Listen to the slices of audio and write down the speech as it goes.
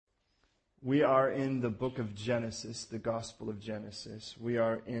We are in the book of Genesis, the Gospel of Genesis. We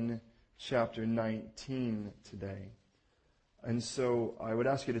are in chapter 19 today. And so I would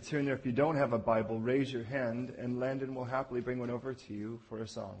ask you to turn there. If you don't have a Bible, raise your hand, and Landon will happily bring one over to you for a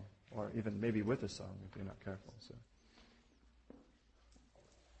song, or even maybe with a song if you're not careful. So,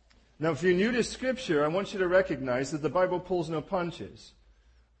 now, if you're new to Scripture, I want you to recognize that the Bible pulls no punches.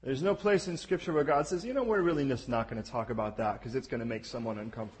 There's no place in Scripture where God says, we're really just not going to talk about that because it's going to make someone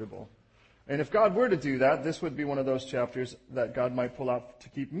uncomfortable. And if God were to do that, this would be one of those chapters that God might pull out to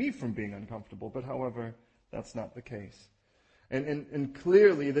keep me from being uncomfortable. But however, that's not the case. And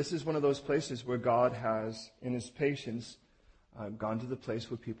clearly, this is one of those places where God has, in His patience, gone to the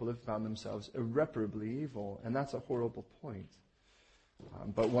place where people have found themselves irreparably evil. And that's a horrible point.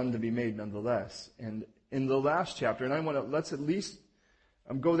 But one to be made nonetheless. And in the last chapter, and let's at least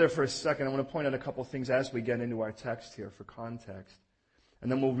go there for a second. I want to point out a couple things as we get into our text here for context.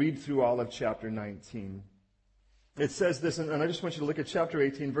 And then we'll read through all of chapter 19. It says this, and I just want you to look at chapter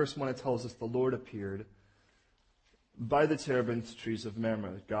 18, verse 1. It tells us the Lord appeared by the terebinth trees of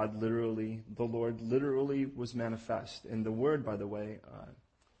Mamre. The Lord literally was manifest. And the word, by the way,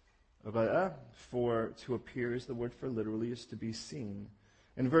 for to appear is the word for literally is to be seen.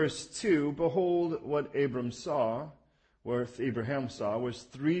 In verse 2, behold, what Abraham saw was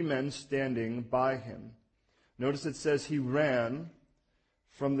 3 men standing by him. Notice it says he ran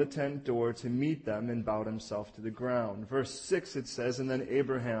from the tent door to meet them and bowed himself to the ground. Verse 6 it says, and then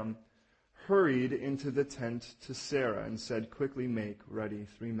Abraham hurried into the tent to Sarah and said, quickly make ready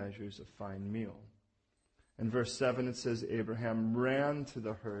 3 measures of fine meal. In verse 7 it says, Abraham ran to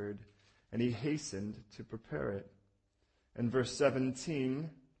the herd and he hastened to prepare it. In verse 17,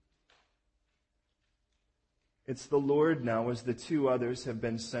 it's the Lord now as the 2 others have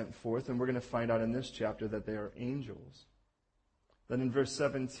been sent forth, and we're going to find out in this chapter that they are angels. Then in verse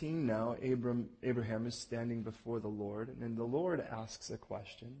 17 now, Abraham is standing before the Lord, and then the Lord asks a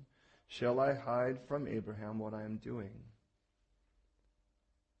question, shall I hide from Abraham what I am doing?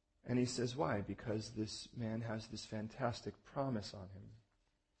 And he says, why? Because this man has this fantastic promise on him.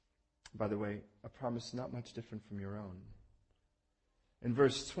 By the way, a promise not much different from your own. In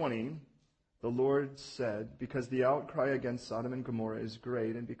verse 20, the Lord said, because the outcry against Sodom and Gomorrah is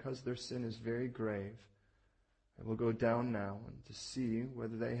great, and because their sin is very grave, I will go down now and to see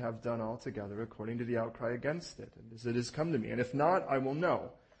whether they have done altogether according to the outcry against it, as it has come to me. And if not, I will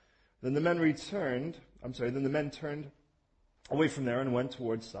know. Then the men turned away from there and went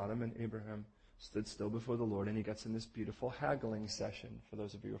towards Sodom, and Abraham stood still before the Lord, and he gets in this beautiful haggling session, for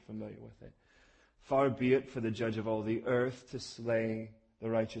those of you who are familiar with it. Far be it for the judge of all the earth to slay the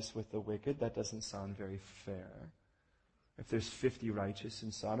righteous with the wicked. That doesn't sound very fair. If there's 50 righteous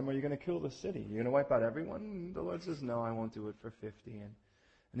in Sodom, are you going to kill the city? You're going to wipe out everyone? The Lord says, no, I won't do it for 50.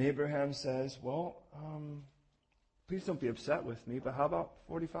 And Abraham says, well, please don't be upset with me, but how about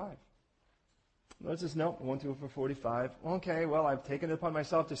 45? The Lord says, no, I won't do it for 45. Okay, well, I've taken it upon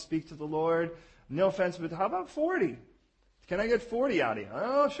myself to speak to the Lord. No offense, but how about 40? Can I get 40 out of you?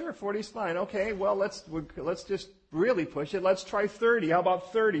 Oh, sure, 40 is fine. Okay, well, let's just really push it. Let's try 30. How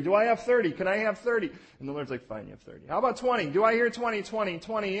about 30? Do I have 30? Can I have 30? And the Lord's like, fine, you have 30. How about 20? Do I hear 20, 20,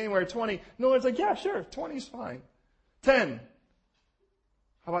 20, anywhere, 20? And the Lord's like, yeah, sure, 20 is fine. 10.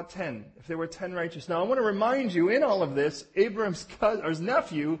 How about 10? If there were 10 righteous. Now, I want to remind you, in all of this, Abraham's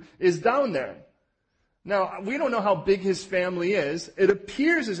nephew is down there. Now, we don't know how big his family is. It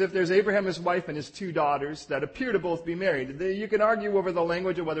appears as if there's Abraham, his wife, and his 2 daughters that appear to both be married. You can argue over the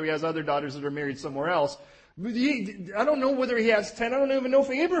language of whether he has other daughters that are married somewhere else. I don't know whether he has 10. I don't even know if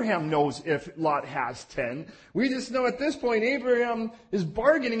Abraham knows if Lot has 10. We just know at this point Abraham is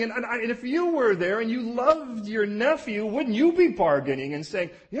bargaining. And if you were there and you loved your nephew, wouldn't you be bargaining and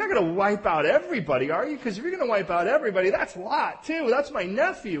saying, you're not going to wipe out everybody, are you? Because if you're going to wipe out everybody, that's Lot too. That's my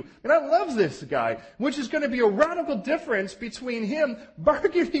nephew. And I love this guy. Which is going to be a radical difference between him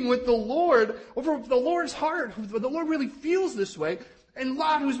bargaining with the Lord over the Lord's heart. The Lord really feels this way. And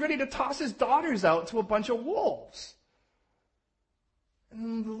Lot, who's ready to toss his daughters out to a bunch of wolves.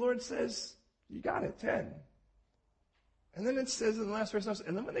 And the Lord says, you got it, 10. And then it says in the last verse,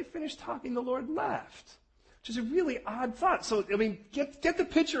 and then when they finished talking, the Lord left. Which is a really odd thought. So, get the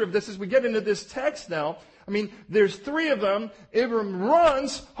picture of this as we get into this text now. There's 3 of them. Abram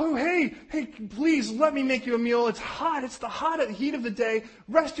runs. Oh, hey, please let me make you a meal. It's hot. It's the heat of the day.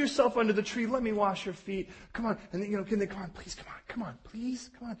 Rest yourself under the tree. Let me wash your feet. Come on. And then, can they come on? Please, come on.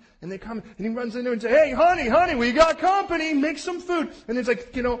 Please, come on. And they come, and he runs in there and says, hey, honey, we got company. Make some food. And it's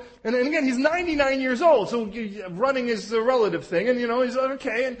like, and again, he's 99 years old. So running is a relative thing. And, he's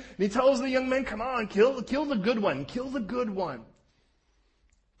okay. And he tells the young men, come on, kill the good one. Kill the good one.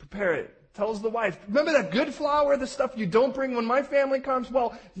 Prepare it. Tells the wife, remember that good flour, the stuff you don't bring when my family comes?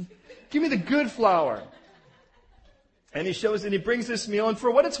 Well, give me the good flour. And he brings this meal, and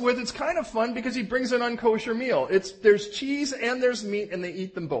for what it's worth, it's kind of fun because he brings an unkosher meal. There's cheese and there's meat, and they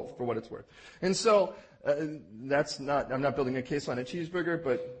eat them both, for what it's worth. And so, I'm not building a case on a cheeseburger,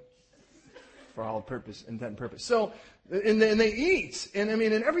 but for all intent and purpose. So, and they eat, and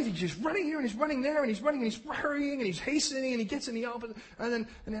everything's just running here, and he's running there, and he's running, and he's hurrying, and he's hastening, and he gets in the oven, and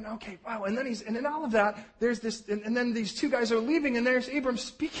then okay, wow, and then all of that, there's this, and then these two guys are leaving, and there's Abram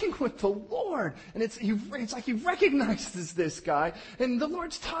speaking with the Lord, and it's like he recognizes this guy, and the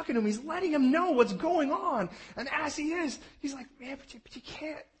Lord's talking to him, he's letting him know what's going on, and as he is, he's like, man, but you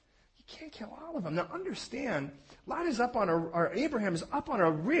can't kill all of them. Now understand, Abraham is up on a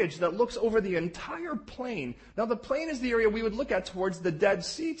ridge that looks over the entire plain. Now the plain is the area we would look at towards the Dead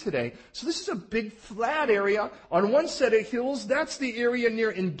Sea today. So this is a big flat area. On one set of hills, that's the area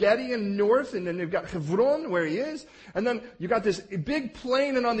near En-Gedi and north, and then you've got Hebron where he is. And then you've got this big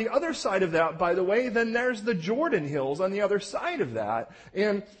plain, and on the other side of that, by the way, then there's the Jordan Hills on the other side of that.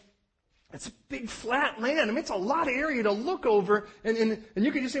 And it's a big flat land. It's a lot of area to look over. And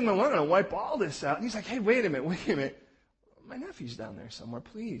you could just say, well, I'm going to wipe all this out. And he's like, hey, wait a minute. My nephew's down there somewhere,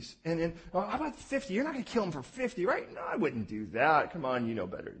 please. And how about 50? You're not going to kill him for 50, right? No, I wouldn't do that. Come on, you know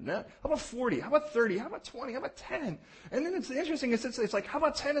better than that. How about 40? How about 30? How about 20? How about 10? And then it's interesting. It's like, how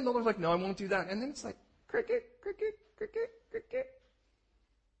about 10? And the Lord's like, no, I won't do that. And then it's like, cricket, cricket, cricket, cricket.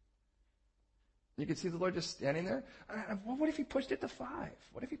 You can see the Lord just standing there. Well, what if he pushed it to 5?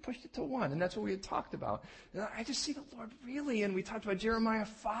 What if he pushed it to 1? And that's what we had talked about. And I just see the Lord really, and we talked about Jeremiah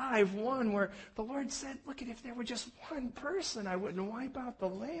 5:1, where the Lord said, look, if there were just one person, I wouldn't wipe out the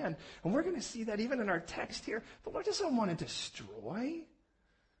land. And we're going to see that even in our text here. The Lord doesn't want to destroy.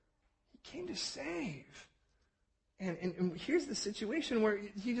 He came to save. And here's the situation where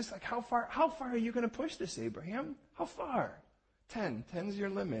he just like, how far are you going to push this, Abraham? How far? 10. 10's your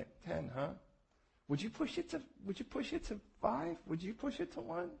limit. 10, huh? Would you push it to 5? Would you push it to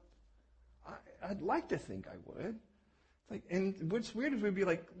 1? I'd like to think I would. And what's weird is we'd be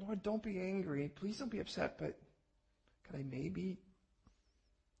like, Lord, don't be angry. Please don't be upset, but can I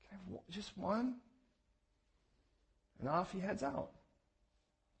have just 1? And off he heads out.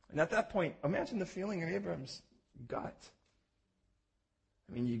 And at that point, imagine the feeling of Abram's gut.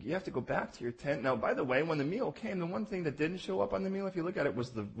 You have to go back to your tent. Now, by the way, when the meal came, the one thing that didn't show up on the meal, if you look at it,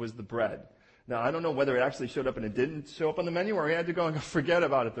 was the bread. Now, I don't know whether it actually showed up and it didn't show up on the menu, or he had to go and go, forget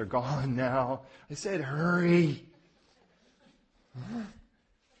about it. They're gone now. I said, hurry.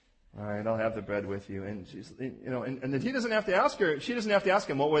 All right, I'll have the bread with you. And she's, and he doesn't have to ask her. She doesn't have to ask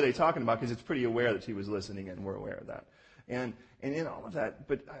him, what were they talking about? Because it's pretty aware that she was listening, and we're aware of that. And in all of that,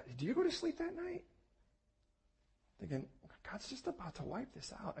 but do you go to sleep that night thinking, God's just about to wipe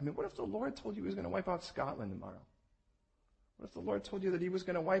this out? What if the Lord told you he was going to wipe out Scotland tomorrow? What if the Lord told you that he was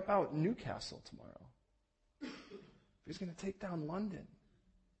going to wipe out Newcastle tomorrow? If he was going to take down London,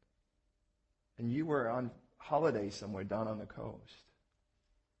 and you were on holiday somewhere down on the coast?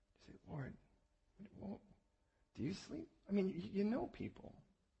 You say, Lord, do you sleep? You know people.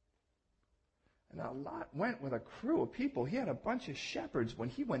 And Lot went with a crew of people. He had a bunch of shepherds when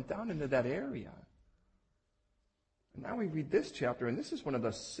he went down into that area. And now we read this chapter, and this is one of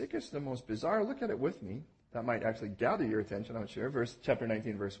the sickest, the most bizarre. Look at it with me. That might actually gather your attention, I'm sure. Chapter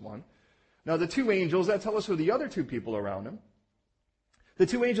 19, verse 1. Now the 2 angels, that tell us who the other 2 people around him. The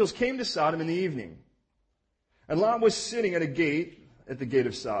 2 angels came to Sodom in the evening. And Lot was sitting at the gate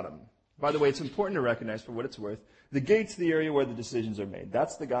of Sodom. By the way, it's important to recognize, for what it's worth, the gate's the area where the decisions are made.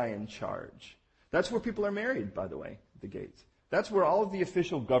 That's the guy in charge. That's where people are married, by the way, the gate. That's where all of the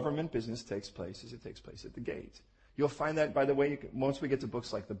official government business takes place, it takes place at the gate. You'll find that, by the way, once we get to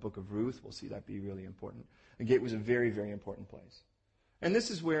books like the Book of Ruth, we'll see that be really important. The gate was a very, very important place. And this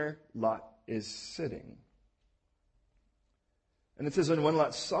is where Lot is sitting. And it says, and when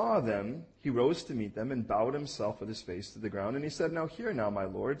Lot saw them, he rose to meet them and bowed himself with his face to the ground. And he said, now hear now, my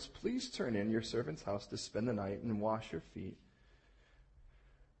lords, please turn in your servant's house to spend the night and wash your feet,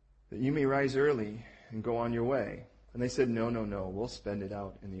 that you may rise early and go on your way. And they said, no, we'll spend it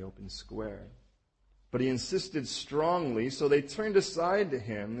out in the open square. But he insisted strongly, so they turned aside to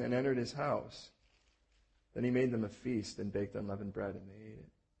him and entered his house. Then he made them a feast and baked unleavened bread, and they ate it.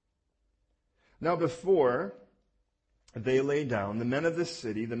 Now before they lay down, the men of the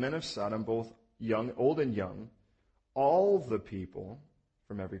city, the men of Sodom, both old and young, all the people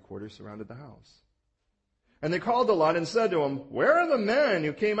from every quarter surrounded the house. And they called to Lot and said to him, where are the men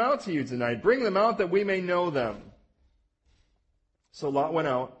who came out to you tonight? Bring them out that we may know them. So Lot went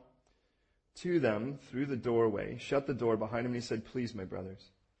out to them through the doorway, shut the door behind him, and he said, please, my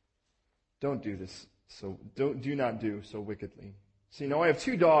brothers, Don't do this. Do not do so wickedly. See, now I have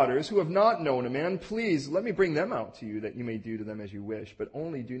 2 daughters who have not known a man. Please let me bring them out to you, that you may do to them as you wish. But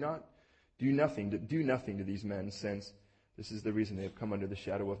only do nothing to these men, since this is the reason they have come under the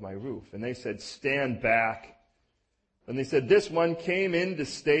shadow of my roof. And they said, stand back. And they said, this one came in to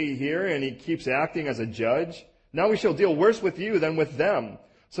stay here, and he keeps acting as a judge. Now we shall deal worse with you than with them.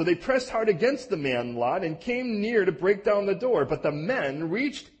 So they pressed hard against the man Lot and came near to break down the door. But the men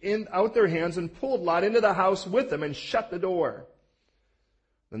reached out their hands and pulled Lot into the house with them and shut the door.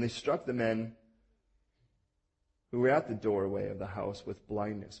 Then they struck the men who were at the doorway of the house with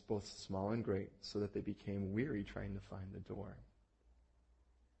blindness, both small and great, so that they became weary trying to find the door.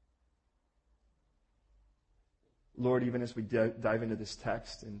 Lord, even as we dive into this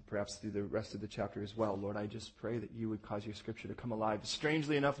text and perhaps through the rest of the chapter as well, Lord, I just pray that you would cause your scripture to come alive.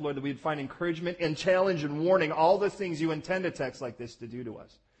 Strangely enough, Lord, that we'd find encouragement and challenge and warning, all the things you intend a text like this to do to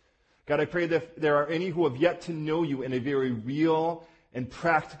us. God, I pray that if there are any who have yet to know you in a very real and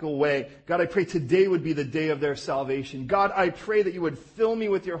practical way, God, I pray today would be the day of their salvation. God, I pray that you would fill me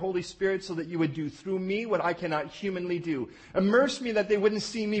with your Holy Spirit so that you would do through me what I cannot humanly do. Immerse me that they wouldn't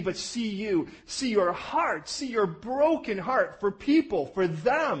see me but see you. See your heart. See your broken heart for people, for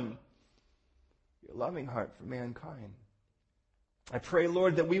them. Your loving heart for mankind. I pray,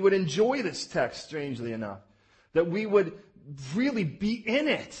 Lord, that we would enjoy this text, strangely enough. That we would really be in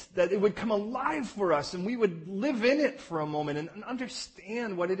it, that it would come alive for us and we would live in it for a moment and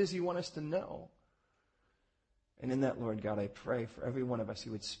understand what it is you want us to know. And in that, Lord God, I pray for every one of us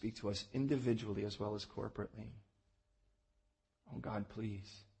you would speak to us individually as well as corporately. Oh God,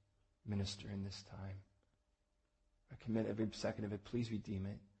 please minister in this time. I commit every second of it. Please redeem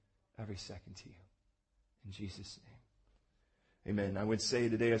it, every second to you. In Jesus' name. Amen. I would say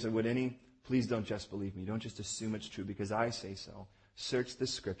today, as I would any, please don't just believe me. Don't just assume it's true because I say so. Search the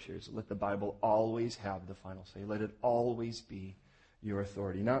scriptures. Let the Bible always have the final say. Let it always be your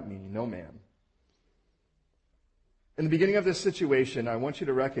authority. Not me, no man. In the beginning of this situation, I want you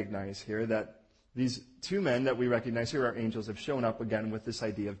to recognize here that these 2 men that we recognize here are angels have shown up again with this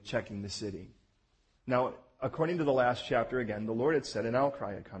idea of checking the city. Now, according to the last chapter again, the Lord had said an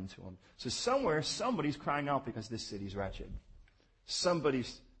outcry had come to him. So somewhere, somebody's crying out because this city's wretched.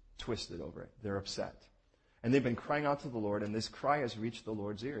 Somebody's twisted over it. They're upset. And they've been crying out to the Lord, and this cry has reached the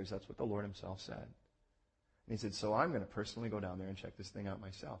Lord's ears. That's what the Lord himself said. And he said, so I'm going to personally go down there and check this thing out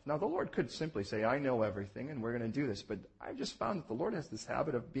myself. Now, the Lord could simply say, I know everything, and we're going to do this. But I've just found that the Lord has this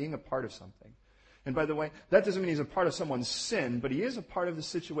habit of being a part of something. And by the way, that doesn't mean he's a part of someone's sin, but he is a part of the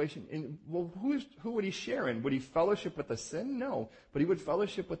situation. Well, who would he share in? Would he fellowship with the sin? No. But he would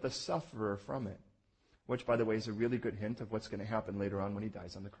fellowship with the sufferer from it. Which, by the way, is a really good hint of what's going to happen later on when he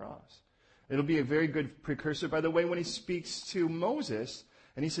dies on the cross. It'll be a very good precursor, by the way, when he speaks to Moses,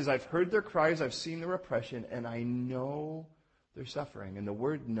 and he says, I've heard their cries, I've seen their oppression, and I know their suffering. And the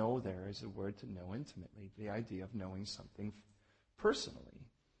word know there is a word to know intimately, the idea of knowing something personally.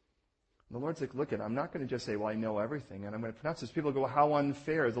 And the Lord's like, look, I'm not going to just say, well, I know everything, and I'm going to pronounce this. People go, how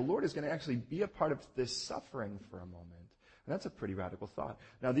unfair. The Lord is going to actually be a part of this suffering for a moment. And that's a pretty radical thought.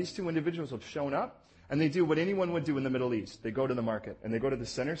 Now, these 2 individuals have shown up, and they do what anyone would do in the Middle East. They go to the market, and they go to the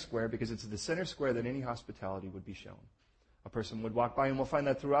center square, because it's the center square that any hospitality would be shown. A person would walk by, and we'll find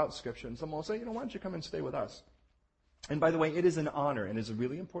that throughout Scripture, and someone will say, why don't you come and stay with us? And by the way, it is an honor, and it is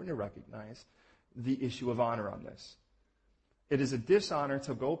really important to recognize the issue of honor on this. It is a dishonor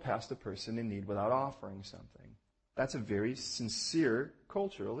to go past a person in need without offering something. That's a very sincere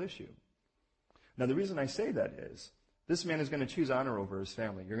cultural issue. Now, the reason I say that is, this man is going to choose honor over his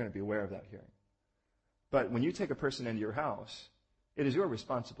family. You're going to be aware of that here. But when you take a person into your house, it is your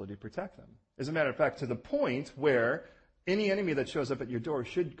responsibility to protect them. As a matter of fact, to the point where any enemy that shows up at your door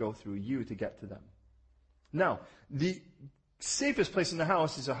should go through you to get to them. Now, the safest place in the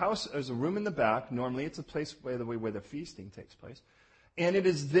house is a room in the back. Normally, it's a place where the feasting takes place. And it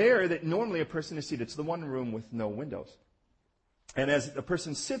is there that normally a person is seated. It's the one room with no windows. And as a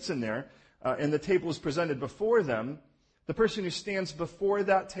person sits in there, and the table is presented before them, the person who stands before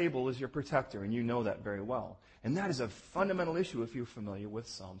that table is your protector, and you know that very well. And that is a fundamental issue if you're familiar with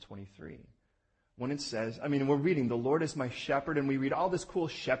Psalm 23. When it says, we're reading, the Lord is my shepherd, and we read all this cool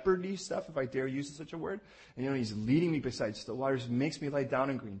shepherdy stuff, if I dare use such a word. And he's leading me beside still waters, makes me lie down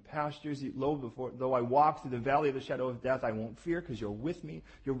in green pastures. Though I walk through the valley of the shadow of death, I won't fear, because you're with me.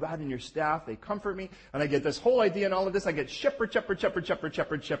 Your rod and your staff, they comfort me. And I get this whole idea and all of this. I get shepherd.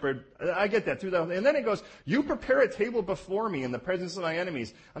 I get that through and then it goes, you prepare a table before me in the presence of my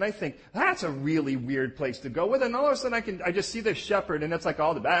enemies. And I think, that's a really weird place to go with. And all of a sudden I just see this shepherd, and it's like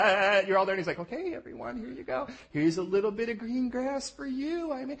all you're all there, and he's like, okay, hey, everyone, here you go. Here's a little bit of green grass for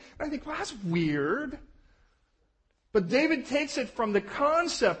you. I think, well, that's weird. But David takes it from the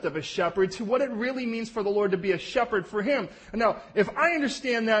concept of a shepherd to what it really means for the Lord to be a shepherd for him. And now, if I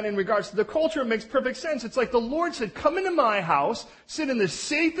understand that in regards to the culture, it makes perfect sense. It's like the Lord said, come into my house, sit in the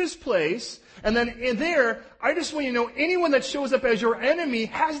safest place, and then in there, I just want you to know, anyone that shows up as your enemy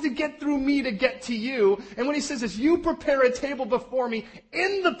has to get through me to get to you. And what he says is, you prepare a table before me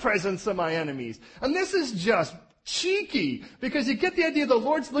in the presence of my enemies. And this is just cheeky, because you get the idea the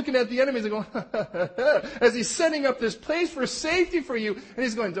Lord's looking at the enemies and going, as he's setting up this place for safety for you, and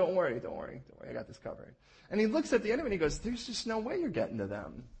he's going, don't worry, I got this covered. And he looks at the enemy and he goes, there's just no way you're getting to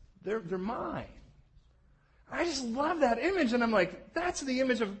them. They're mine. I just love that image, and I'm like, that's the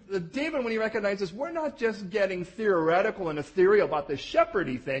image of David when he recognizes we're not just getting theoretical and ethereal about this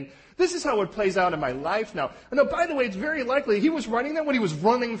shepherdy thing. This is how it plays out in my life now. And oh, by the way, it's very likely he was running that when he was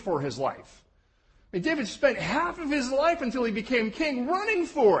running for his life. I mean, David spent half of his life until he became king running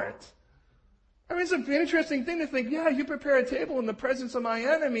for it. I mean, it's an interesting thing to think, yeah, you prepare a table in the presence of my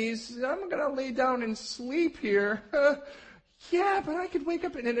enemies. I'm going to lay down and sleep here. Yeah, but I could wake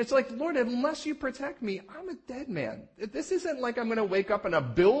up and it's like, Lord, unless you protect me, I'm a dead man. This isn't like I'm going to wake up and a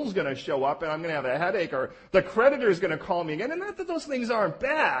bill's going to show up and I'm going to have a headache or the creditor's going to call me again. And not that those things aren't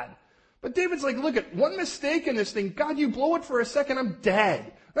bad. But David's like, look, at one mistake in this thing, God, you blow it for a second, I'm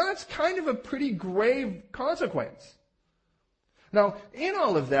dead. Now, that's kind of a pretty grave consequence. Now, in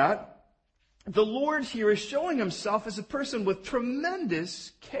all of that, the Lord here is showing himself as a person with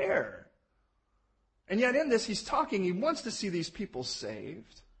tremendous care. And yet in this, he's talking, he wants to see these people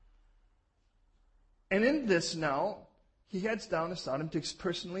saved. And in this now, he heads down to Sodom to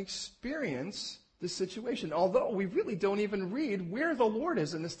personally experience this situation. Although we really don't even read where the Lord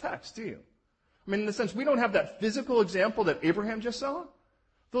is in this text, do you? I mean, in the sense, we don't have that physical example that Abraham just saw.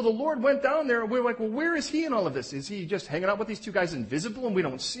 Though the Lord went down there, and we're like, well, where is he in all of this? Is he just hanging out with these two guys invisible and we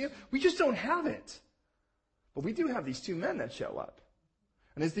don't see him? We just don't have it. But we do have these two men that show up.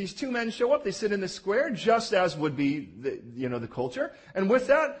 And as these two men show up, they sit in the square, just as would be the culture. And with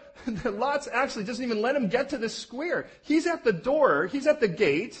that, Lot actually doesn't even let him get to the square. He's at the door, he's at the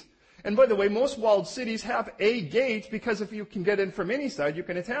gate. And by the way, most walled cities have a gate because if you can get in from any side, you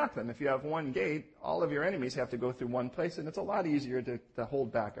can attack them. If you have one gate, all of your enemies have to go through one place, and it's a lot easier to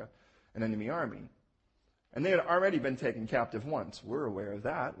hold back an enemy army. And they had already been taken captive once. We're aware of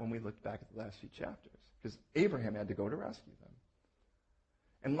that when we looked back at the last few chapters, because Abraham had to go to rescue them.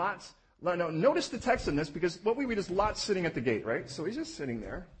 And now notice the text in this, because what we read is Lot sitting at the gate, right? So he's just sitting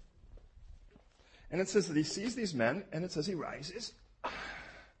there. And it says that he sees these men, and it says he rises.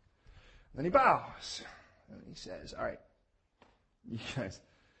 Then he bows. And he says, all right, you guys,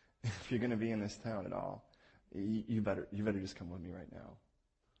 if you're going to be in this town at all, you better just come with me right now.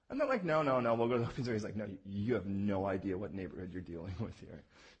 And they're like, no, we'll go to the open door. He's like, no, you have no idea what neighborhood you're dealing with here.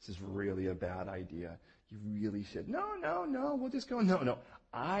 This is really a bad idea. You really should. No, we'll just go. No,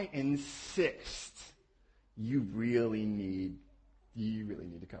 I insist. You really need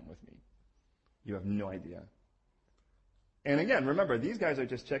to come with me. You have no idea. And again, remember, these guys are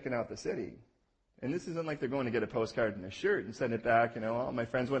just checking out the city. And this isn't like they're going to get a postcard and a shirt and send it back. All my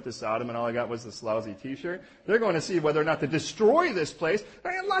friends went to Sodom and all I got was this lousy t-shirt. They're going to see whether or not to destroy this place.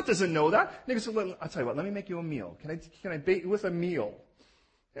 And Lot doesn't know that. And he goes, I'll tell you what, let me make you a meal. Can I bait you with a meal?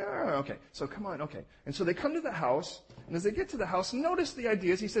 Yeah, okay. So come on, okay. And so they come to the house, and as they get to the house, notice the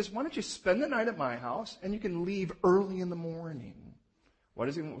idea is he says, why don't you spend the night at my house, and you can leave early in the morning. Why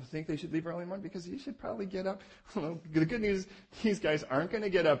does he think they should leave early in the morning? Because you should probably get up. Well, the good news is these guys aren't going to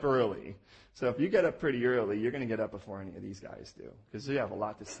get up early. So if you get up pretty early, you're going to get up before any of these guys do, because you have a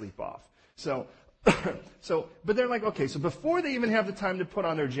lot to sleep off. So, but they're like, okay, so before they even have the time to put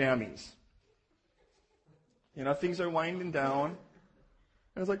on their jammies, things are winding down.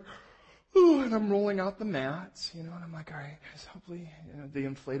 And it's like, ooh, and I'm rolling out the mats, and I'm like, all right, guys, hopefully, the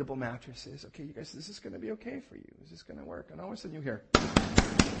inflatable mattresses. Okay, you guys, this is going to be okay for you. Is this going to work? And all of a sudden you hear, and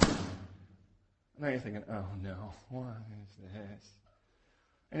now you're thinking, oh no, what is this?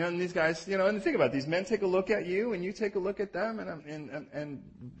 And these guys, and think about it, these men take a look at you, and you take a look at them, and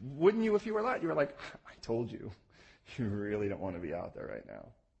wouldn't you, if you were Lot, you were like, I told you, you really don't want to be out there right now.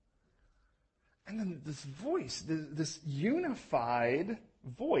 And then this voice, this unified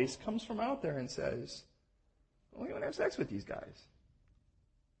voice comes from out there and says, well, you want to have sex with these guys.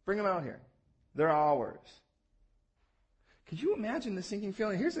 Bring them out here. They're ours. Could you imagine the sinking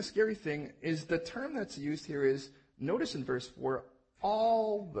feeling? Here's the scary thing, is the term that's used here is, notice in verse 4,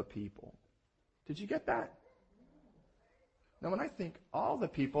 all the people. Did you get that? Now when I think all the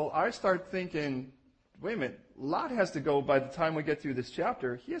people, I start thinking wait a minute, Lot has to go, by the time we get through this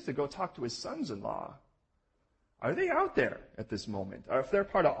chapter, he has to go talk to his sons-in-law. Are they out there at this moment? Or if they're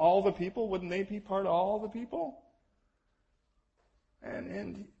part of all the people, wouldn't they be part of all the people?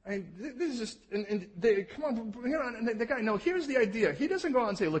 And this is just, and they, come on, bring it on. And the guy, no, here's the idea. He doesn't go out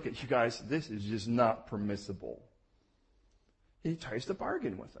and say, look, you guys, this is just not permissible. He tries to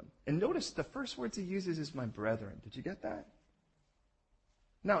bargain with them. And notice the first words he uses is my brethren. Did you get that?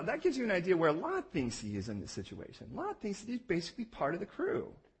 Now, that gives you an idea where Lot thinks he is in this situation. Lot thinks that he's basically part of the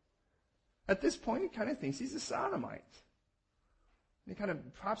crew. At this point, he kind of thinks he's a sodomite. And he kind of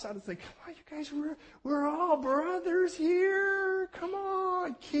pops out and thinks, come on, you guys, we're all brothers here. Come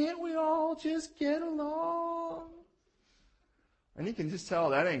on, can't we all just get along? And you can just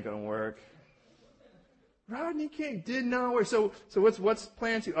tell that ain't going to work. Rodney King did not work. So what's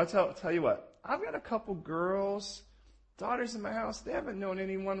planned to? I'll tell you what. I've got a couple girls, daughters in my house. They haven't known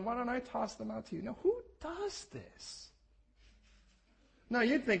anyone. Why don't I toss them out to you? Now, who does this? Now,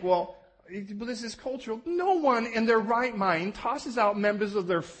 you'd think, well, this is cultural. No one in their right mind tosses out members of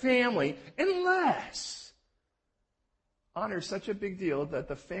their family unless honor is such a big deal, that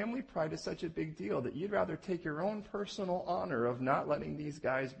the family pride is such a big deal, that you'd rather take your own personal honor of not letting these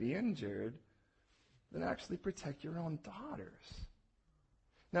guys be injured than actually protect your own daughters.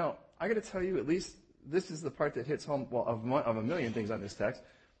 Now, I got to tell you, at least this is the part that hits home, well, of a million things on this text,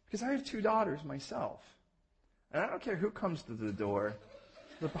 because I have 2 daughters myself. And I don't care who comes to the door.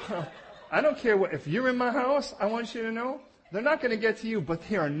 I don't care what, if you're in my house, I want you to know, they're not going to get to you, but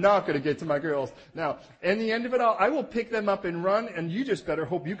they are not going to get to my girls. Now, in the end of it all, I will pick them up and run, and you just better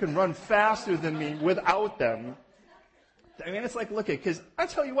hope you can run faster than me without them. I mean, it's like, look at, because I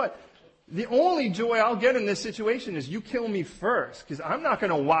tell you what, the only joy I'll get in this situation is you kill me first, because I'm not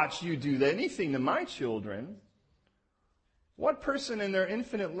going to watch you do anything to my children. What person in their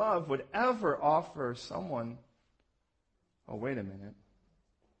infinite love would ever offer someone, oh, wait a minute.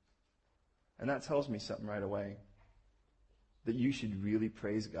 And that tells me something right away. That you should really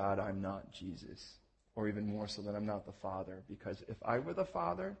praise God I'm not Jesus. Or even more so that I'm not the Father. Because if I were the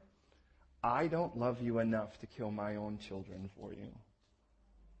Father, I don't love you enough to kill my own children for you.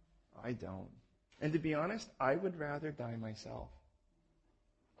 I don't. And to be honest, I would rather die myself.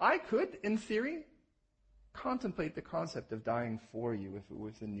 I could, in theory, contemplate the concept of dying for you if it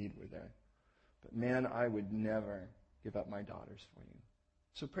was the need were there. But man, I would never give up my daughters for you.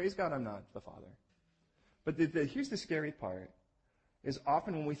 So praise God I'm not the Father. But here's the scary part, is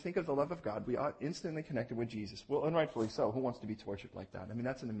often when we think of the love of God, we are instantly connected with Jesus. Well, and rightfully so. Who wants to be tortured like that? I mean,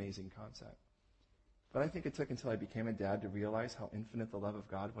 that's an amazing concept. But I think it took until I became a dad to realize how infinite the love of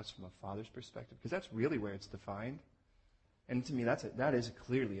God was from a father's perspective, because that's really where it's defined. And to me, that is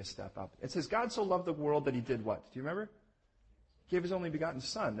clearly a step up. It says, God so loved the world that he did what? Do you remember? He gave his only begotten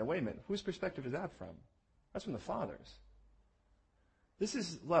son. Now, wait a minute. Whose perspective is that from? That's from the Father's. This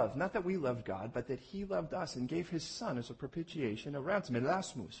is love. Not that we loved God, but that he loved us and gave his son as a propitiation, a ransom,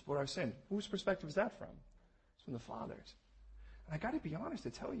 erasmus, for our sin. Whose perspective is that from? It's from the Father's. And I got to be honest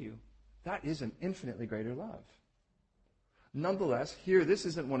to tell you, that is an infinitely greater love. Nonetheless, here, this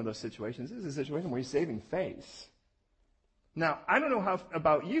isn't one of those situations. This is a situation where he's saving face. Now, I don't know how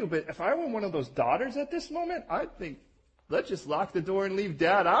about you, but if I were one of those daughters at this moment, I'd think, let's just lock the door and leave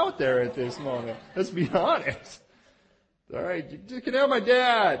Dad out there at this moment. Let's be honest. All right, you can have my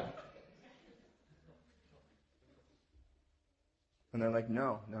dad. And they're like,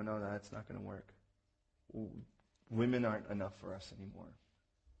 no, that's not going to work. Women aren't enough for us anymore.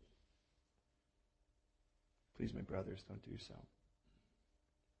 Please, my brothers, don't do so.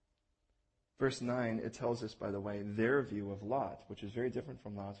 Verse 9, it tells us, by the way, their view of Lot, which is very different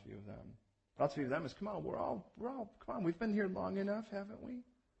from Lot's view of them. Lot's view of them is, come on, we've been here long enough, haven't we?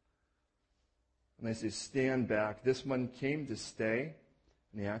 And they say, stand back. This one came to stay,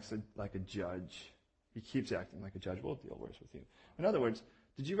 and he acts like a judge. He keeps acting like a judge. We'll deal worse with you. In other words,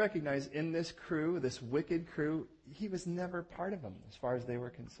 did you recognize in this crew, this wicked crew, he was never part of them as far as they were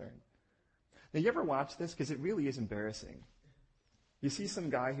concerned? Now, you ever watch this? Because it really is embarrassing. You see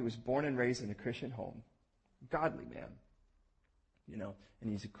some guy who was born and raised in a Christian home, godly man,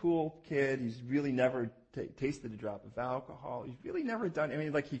 and he's a cool kid. He's really never tasted a drop of alcohol. He's really never done,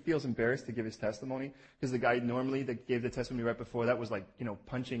 he feels embarrassed to give his testimony because the guy normally that gave the testimony right before that was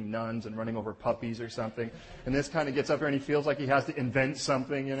punching nuns and running over puppies or something. And this kind of gets up here and he feels like he has to invent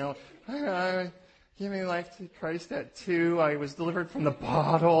something, I gave my life to Christ at 2. I was delivered from the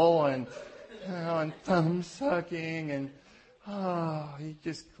bottle and thumb sucking and he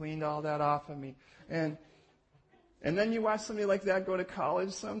just cleaned all that off of me. And And then you watch somebody like that go to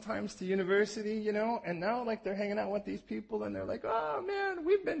college sometimes, to university, and now like they're hanging out with these people and they're like, oh man,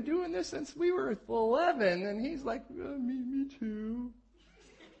 we've been doing this since we were 11. And he's like, me too.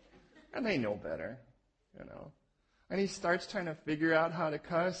 And they know better, And he starts trying to figure out how to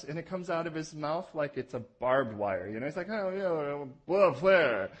cuss, and it comes out of his mouth like it's a barbed wire, He's like, oh yeah, blah,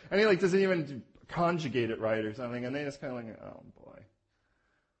 blah. And he like doesn't even conjugate it right or something, and they just kind of like, oh boy.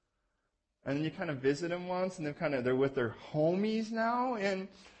 And then you kind of visit them once, and they're with their homies now, and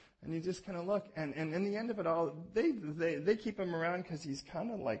you just kind of look, and in the end of it all, they keep him around because he's kind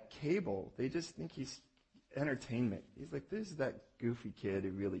of like cable. They just think he's entertainment. He's like, this is that goofy kid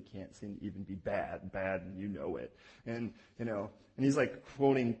who really can't seem to even be bad, and you know it. And and he's like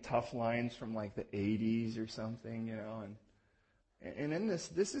quoting tough lines from like the 80s or something, and in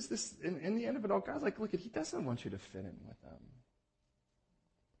in the end of it all, God's like, look, he doesn't want you to fit in with them.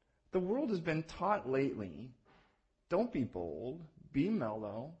 The world has been taught lately, don't be bold, be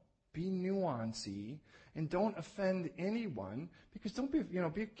mellow, be nuancy, and don't offend anyone, because don't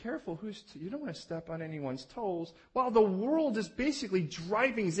be careful you don't want to step on anyone's toes, while the world is basically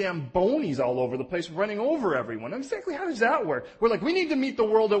driving Zambonis all over the place, running over everyone. Exactly how does that work? We're like, we need to meet the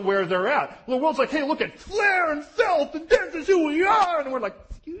world at where they're at. Well, the world's like, hey, look at flair and filth, and this is who we are, and we're like,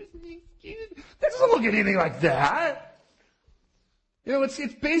 excuse me, that doesn't look anything like that.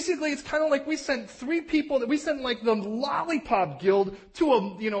 It's basically, it's kind of like we sent like the Lollipop Guild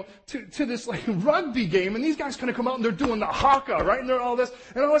to to this like rugby game, and these guys kind of come out and they're doing the haka, right? And they're all this,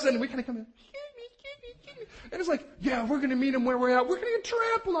 and all of a sudden we kind of come in, and it's like, yeah, we're going to meet them where we're at. We're going to get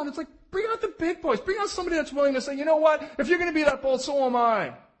trampled on. It's like, bring out the big boys. Bring out somebody that's willing to say, you know what? If you're going to be that bold, so am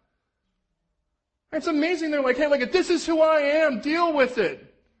I. It's amazing. They're like, hey, look, this is who I am. Deal with it.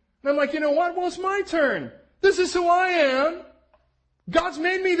 And I'm like, you know what? Well, it's my turn. This is who I am. God's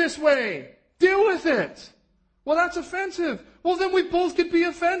made me this way. Deal with it. Well, that's offensive. Well, then we both could be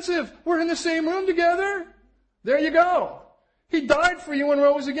offensive. We're in the same room together. There you go. He died for you and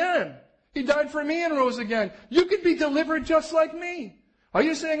rose again. He died for me and rose again. You could be delivered just like me. Are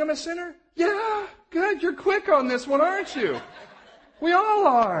you saying I'm a sinner? Yeah, good. You're quick on this one, aren't you? We all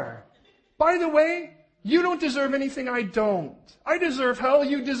are. By the way, you don't deserve anything I don't. I deserve hell.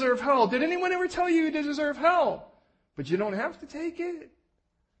 You deserve hell. Did anyone ever tell you deserve hell? But you don't have to take it.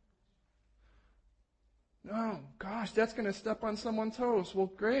 No, gosh, that's going to step on someone's toes.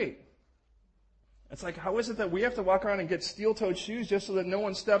 Well, great. It's like, how is it that we have to walk around and get steel-toed shoes just so that no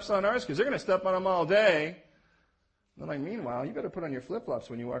one steps on ours? Because they're going to step on them all day. And like, meanwhile, you better put on your flip-flops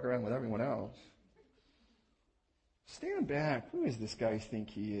when you walk around with everyone else. Stand back. Who does this guy think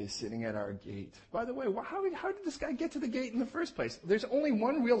he is sitting at our gate? By the way, how did this guy get to the gate in the first place? There's only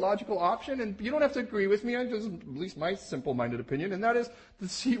one real logical option, and you don't have to agree with me, at least my simple-minded opinion, and that is the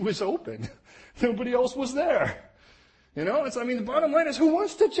seat was open. Nobody else was there. The bottom line is, who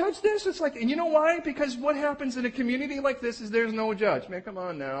wants to judge this? It's like, and you know why? Because what happens in a community like this is there's no judge. Man, come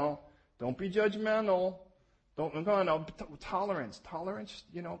on now. Don't be judgmental. Come on now. Tolerance.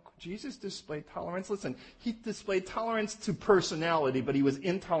 Jesus displayed tolerance. Listen, he displayed tolerance to personality, but he was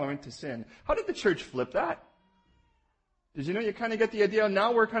intolerant to sin. How did the church flip that? Did you know you kind of get the idea?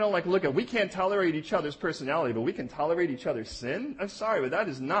 Now we're kind of like, look, we can't tolerate each other's personality, but we can tolerate each other's sin? I'm sorry, but that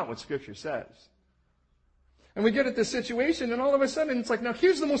is not what Scripture says. And we get at this situation, and all of a sudden, it's like, now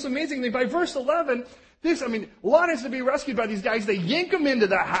here's the most amazing thing. By verse 11, Lot has to be rescued by these guys. They yank him into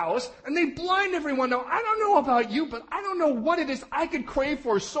the house, and they blind everyone. Now, I don't know about you, but I don't know what it is I could crave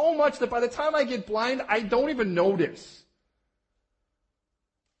for so much that by the time I get blind, I don't even notice.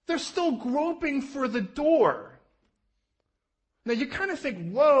 They're still groping for the door. Now, you kind of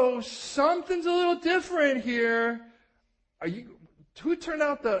think, whoa, something's a little different here. Who turned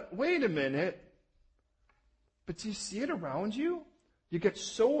out wait a minute. But do you see it around you? You get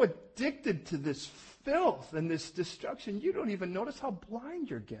so addicted to this filth and this destruction, you don't even notice how blind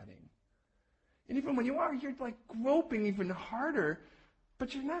you're getting. And even when you are, you're like groping even harder,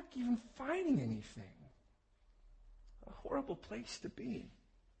 but you're not even finding anything. A horrible place to be.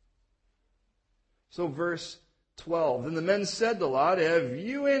 So verse 12, then the men said to Lot, have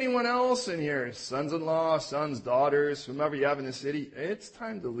you anyone else in here, sons-in-law, sons, daughters, whomever you have in the city? It's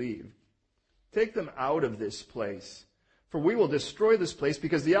time to leave. Take them out of this place, for we will destroy this place,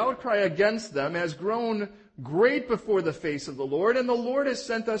 because the outcry against them has grown great before the face of the Lord, and the Lord has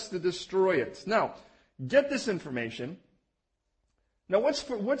sent us to destroy it. Now, get this information. Now, what's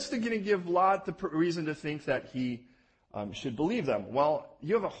going to give Lot the reason to think that he should believe them? Well,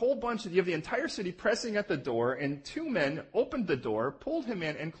 you have the entire city pressing at the door, and two men opened the door, pulled him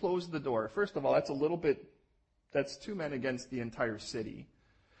in, and closed the door. First of all, that's two men against the entire city.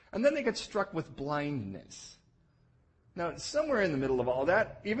 And then they get struck with blindness. Now, somewhere in the middle of all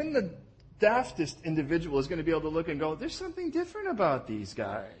that, even the daftest individual is going to be able to look and go, there's something different about these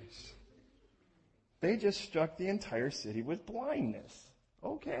guys. They just struck the entire city with blindness.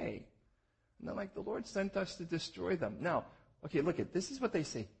 Okay. And they're like, the Lord sent us to destroy them. Now, okay, look at this is what they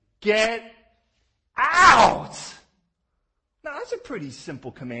say. Get out! Now, that's a pretty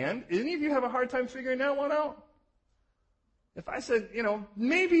simple command. Any of you have a hard time figuring that one out? If I said,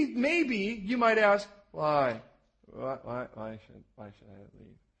 maybe you might ask, why? Why should I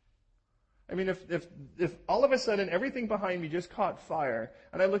leave? I mean, if all of a sudden everything behind me just caught fire,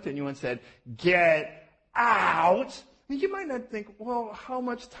 and I looked at you and said, get out, you might not think, well, how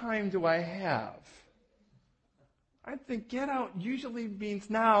much time do I have? I think get out usually means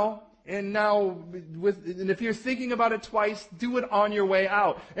now, and if you're thinking about it twice, do it on your way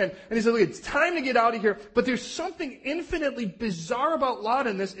out. And he said, look, it's time to get out of here, but there's something infinitely bizarre about Lot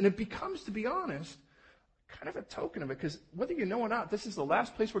in this, and it becomes, to be honest, kind of a token of it, because whether you know or not, this is the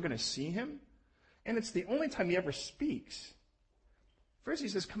last place we're going to see him, and it's the only time he ever speaks. First he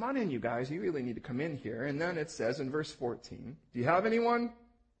says, come on in, you guys, you really need to come in here, and then it says in verse 14, do you have anyone?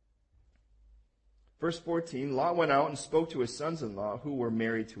 Verse 14, Lot went out and spoke to his sons-in-law who were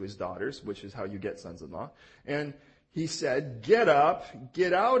married to his daughters, which is how you get sons-in-law, and he said, get up,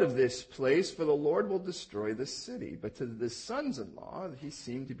 get out of this place, for the Lord will destroy the city. But to the sons-in-law, he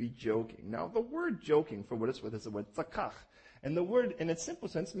seemed to be joking. Now, the word joking, for what it's worth, is the word tzakach. And the word, in its simple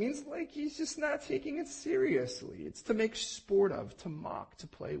sense, means like he's just not taking it seriously. It's to make sport of, to mock, to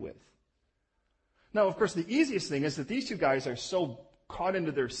play with. Now, of course, the easiest thing is that these two guys are so caught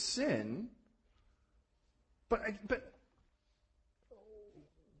into their sin, but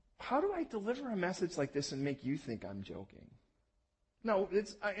how do I deliver a message like this and make you think I'm joking? No,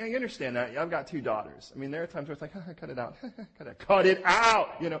 I understand that. I've got two daughters. I mean, there are times where it's like, cut it out. Cut it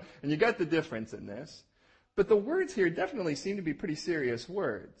out, and you got the difference in this. But the words here definitely seem to be pretty serious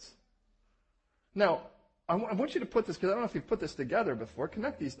words. Now, I want you to put this, because I don't know if you've put this together before.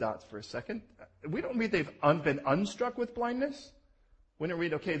 Connect these dots for a second. We don't read they've been unstruck with blindness. We don't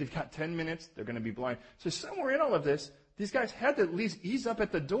read, okay, they've got 10 minutes, they're going to be blind. So somewhere in all of this, these guys had to at least ease up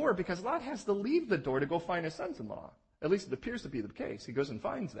at the door, because Lot has to leave the door to go find his sons-in-law. At least it appears to be the case. He goes and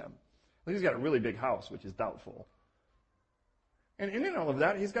finds them. He's got a really big house, which is doubtful. And in all of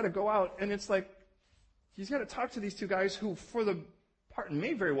that, he's got to go out, and it's like, he's got to talk to these two guys who, for the part,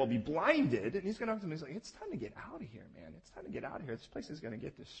 may very well be blinded, and he's going to talk to them. He's like, it's time to get out of here, man. It's time to get out of here. This place is going to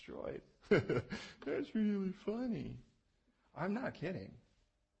get destroyed. That's really funny. I'm not kidding.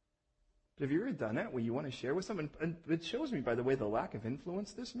 But have you ever done that where you want to share with someone? And it shows me, by the way, the lack of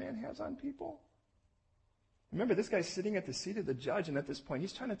influence this man has on people. Remember, this guy's sitting at the seat of the judge, and at this point,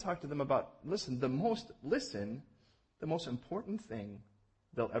 he's trying to talk to them about, the most important thing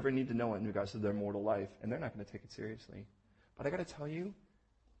they'll ever need to know in regards to their mortal life, and they're not going to take it seriously. But I got to tell you,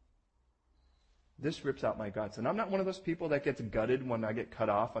 this rips out my guts. And I'm not one of those people that gets gutted when I get cut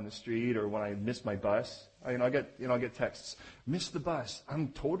off on the street or when I miss my bus. I get texts, missed the bus. I'm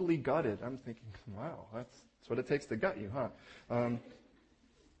totally gutted. I'm thinking, wow, that's what it takes to gut you, huh?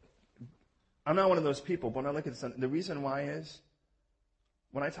 I'm not one of those people, but when I look at this, the reason why is,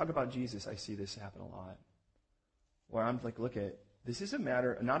 when I talk about Jesus, I see this happen a lot. Where I'm like, this is a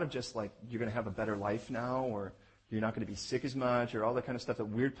matter not of just like, you're going to have a better life now, or you're not going to be sick as much, or all that kind of stuff, the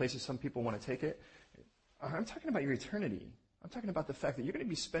weird places some people want to take it. I'm talking about your eternity. I'm talking about the fact that you're going to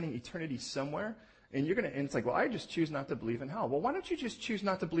be spending eternity somewhere, and and it's like, well, I just choose not to believe in hell. Well, why don't you just choose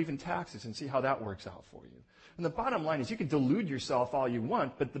not to believe in taxes and see how that works out for you? And the bottom line is, you can delude yourself all you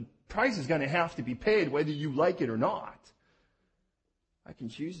want, but the price is going to have to be paid whether you like it or not. I can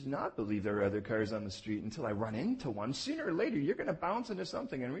choose to not believe there are other cars on the street until I run into one. Sooner or later, you're going to bounce into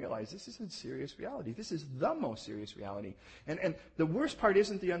something and realize this is a serious reality. This is the most serious reality. And the worst part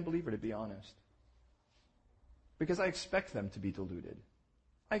isn't the unbeliever, to be honest. Because I expect them to be deluded.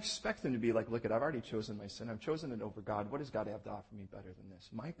 I expect them to be like, look, I've already chosen my sin. I've chosen it over God. What does God have to offer me better than this?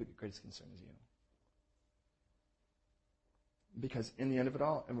 My greatest concern is you. Because in the end of it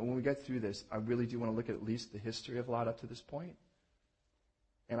all, and when we get through this, I really do want to look at least the history of Lot up to this point.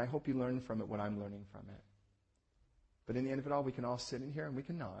 And I hope you learn from it what I'm learning from it. But in the end of it all, we can all sit in here and we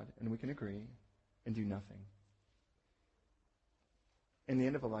can nod and we can agree and do nothing. In the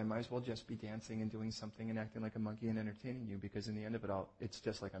end of it all, I might as well just be dancing and doing something and acting like a monkey and entertaining you, because in the end of it all, it's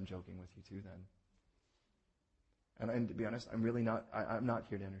just like I'm joking with you too then. And to be honest, I'm not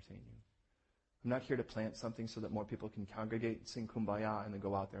here to entertain you. I'm not here to plant something so that more people can congregate, sing Kumbaya, and then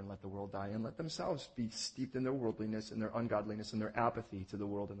go out there and let the world die and let themselves be steeped in their worldliness and their ungodliness and their apathy to the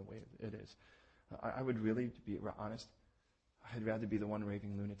world and the way it is. I would really, to be honest, I'd rather be the one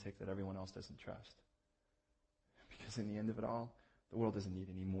raving lunatic that everyone else doesn't trust. Because in the end of it all, the world doesn't need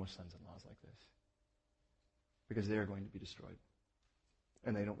any more sons-in-laws like this. Because they are going to be destroyed.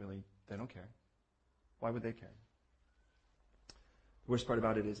 And they don't care. Why would they care? The worst part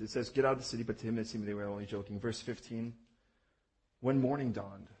about it is, it says, get out of the city, but to him it seemed they were only joking. Verse 15, when morning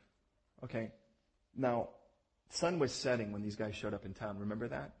dawned. Okay, now, the sun was setting when these guys showed up in town. Remember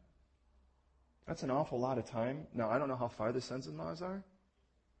that? That's an awful lot of time. Now, I don't know how far the sons-in-laws are,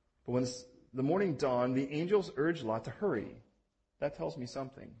 but when the morning dawned, the angels urged Lot to hurry. That tells me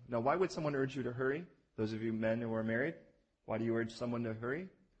something. Now, why would someone urge you to hurry? Those of you men who are married, why do you urge someone to hurry?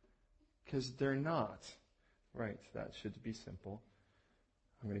 Because they're not. Right, that should be simple.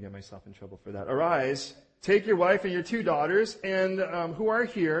 I'm going to get myself in trouble for that. Arise, take your wife and your 2 daughters, and who are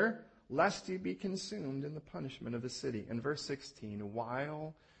here, lest you be consumed in the punishment of the city. In verse 16,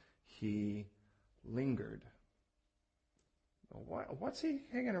 while he lingered. What's he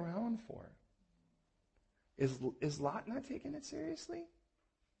hanging around for? Is Lot not taking it seriously?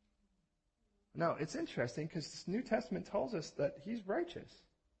 Now, it's interesting because the New Testament tells us that he's righteous.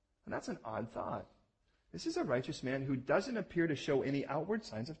 And that's an odd thought. This is a righteous man who doesn't appear to show any outward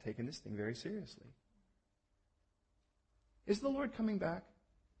signs of taking this thing very seriously. Is the Lord coming back?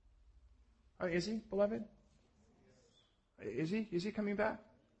 Is he, beloved? Is he? Is he coming back?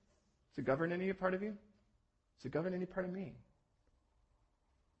 Does it govern any part of you? Does it govern any part of me?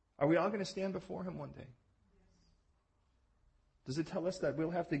 Are we all going to stand before him one day? Does it tell us that we'll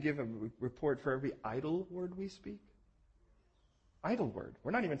have to give a report for every idle word we speak? Idle word.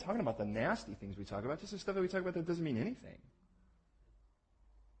 We're not even talking about the nasty things we talk about, just the stuff that we talk about that doesn't mean anything.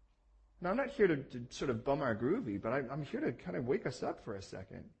 Now, I'm not here to sort of bum our groovy, but I'm here to kind of wake us up for a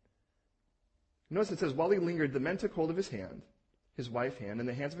second. Notice it says, while he lingered, the men took hold of his hand, his wife's hand, and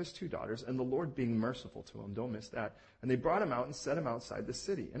the hands of his 2 daughters, and the Lord being merciful to him. Don't miss that. And they brought him out and set him outside the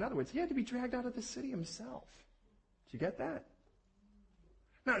city. In other words, he had to be dragged out of the city himself. Did you get that?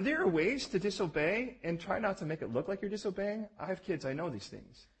 Now, there are ways to disobey and try not to make it look like you're disobeying. I have kids. I know these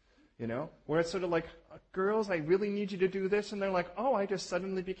things. Where it's sort of like, girls, I really need you to do this. And they're like, oh, I just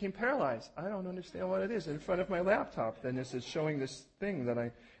suddenly became paralyzed. I don't understand what it is. In front of my laptop, then this is showing this thing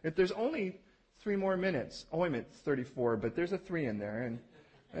that if there's only 3 more minutes. Oh, wait a minute, 34, but there's a 3 in there. And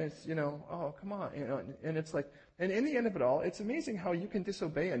it's, oh, come on. And it's like, and in the end of it all, it's amazing how you can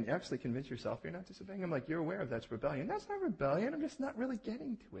disobey and actually convince yourself you're not disobeying. I'm like, you're aware of that's rebellion. That's not rebellion. I'm just not really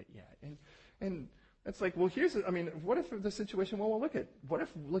getting to it yet. And it's like, well, what if the situation, look at,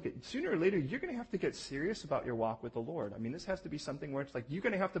 sooner or later, you're going to have to get serious about your walk with the Lord. This has to be something where it's like, you're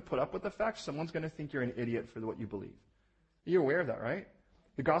going to have to put up with the fact someone's going to think you're an idiot for what you believe. You're aware of that, right?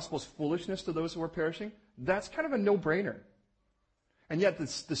 The gospel's foolishness to those who are perishing. That's kind of a no-brainer. And yet,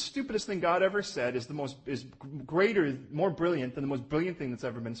 the stupidest thing God ever said is greater, more brilliant than the most brilliant thing that's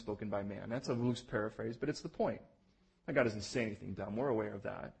ever been spoken by man. That's a loose paraphrase, but it's the point. God doesn't say anything dumb. We're aware of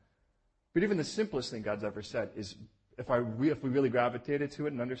that. But even the simplest thing God's ever said is, if we really gravitated to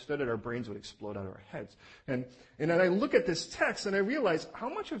it and understood it, our brains would explode out of our heads. And then I look at this text and I realize, how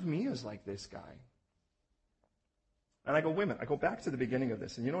much of me is like this guy? And I go, wait a minute. I go back to the beginning of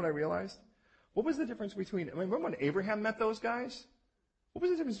this, and you know what I realized? What was the difference between, remember when Abraham met those guys? What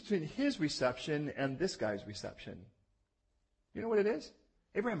was the difference between his reception and this guy's reception? You know what it is?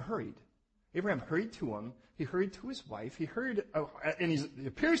 Abraham hurried. Abraham hurried to him. He hurried to his wife. He hurried, and he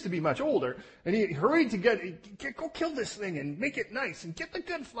appears to be much older, and he hurried to go kill this thing and make it nice and get the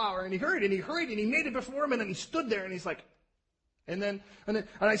good flour. And he hurried and he made it before him, and then he stood there and he's like, and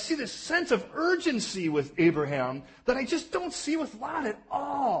I see this sense of urgency with Abraham that I just don't see with Lot at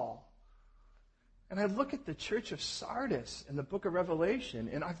all. And I look at the church of Sardis in the book of Revelation,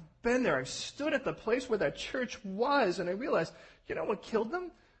 and I've been there. I've stood at the place where that church was, and I realized, you know what killed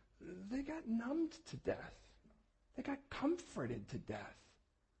them? They got numbed to death. They got comforted to death.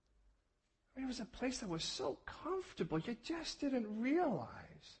 It was a place that was so comfortable, you just didn't realize.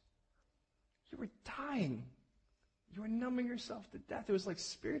 You were dying. You were numbing yourself to death. It was like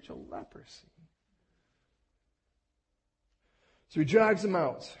spiritual leprosy. So he drags them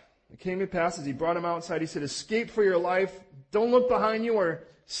out. It came to pass as he brought him outside, he said, escape for your life. Don't look behind you or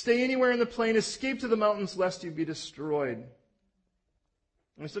stay anywhere in the plain. Escape to the mountains lest you be destroyed.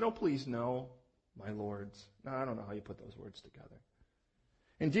 And I said, oh, please, no, my lords. No, I don't know how you put those words together.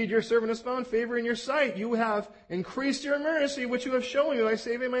 Indeed, your servant has found favor in your sight. You have increased your mercy, which you have shown me by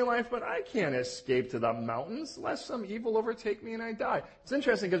saving my life, but I can't escape to the mountains lest some evil overtake me and I die. It's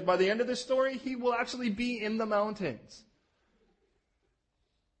interesting because by the end of this story, he will actually be in the mountains.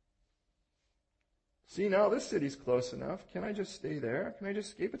 See, now this city's close enough. Can I just stay there? Can I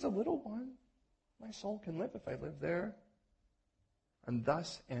just escape? It's a little one. My soul can live if I live there. And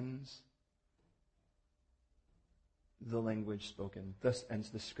thus ends the language spoken. Thus ends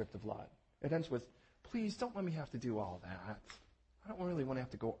the script of Lot. It ends with, please don't let me have to do all that. I don't really want to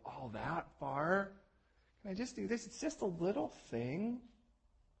have to go all that far. Can I just do this? It's just a little thing.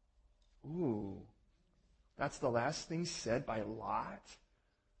 Ooh. That's the last thing said by Lot?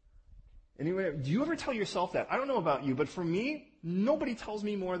 Anyway, do you ever tell yourself that? I don't know about you, but for me, nobody tells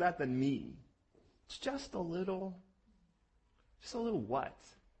me more of that than me. It's just a little what?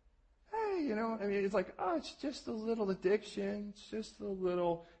 Hey, it's like, it's just a little addiction. It's just a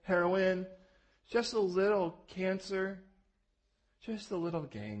little heroin. Just a little cancer. Just a little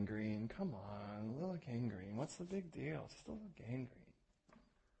gangrene. Come on, a little gangrene. What's the big deal? Just a little gangrene.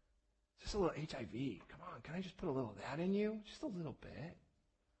 Just a little HIV. Come on, can I just put a little of that in you? Just a little bit.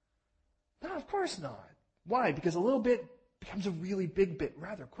 No, of course not. Why? Because a little bit becomes a really big bit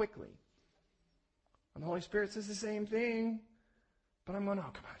rather quickly. And the Holy Spirit says the same thing. But I'm going, come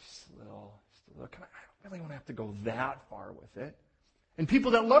on, just a little. I don't really want to have to go that far with it. And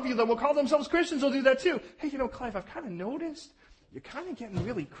people that love you, that will call themselves Christians, will do that too. Hey, Clive, I've kind of noticed you're kind of getting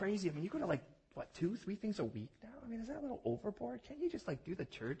really crazy. I mean, you go to 2, 3 things a week now? I mean, is that a little overboard? Can't you just do the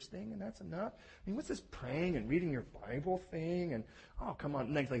church thing and that's enough? I mean, what's this praying and reading your Bible thing? And, oh, come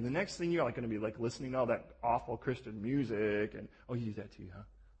on. The next thing you're going to be listening to all that awful Christian music. And, oh, you do that too, huh?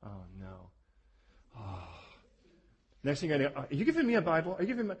 Oh, no. Oh. Next thing I know, are you giving me a Bible? Are you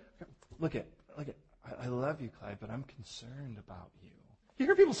giving me Look at. I love you, Clive, but I'm concerned about you. You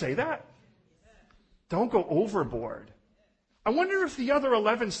hear people say that? Don't go overboard. I wonder if the other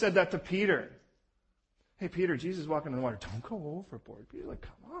 11 said that to Peter. Hey, Peter, Jesus is walking on the water. Don't go overboard. Peter's like,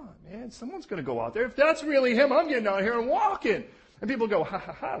 come on, man. Someone's going to go out there. If that's really him, I'm getting out here and walking. And people go, ha,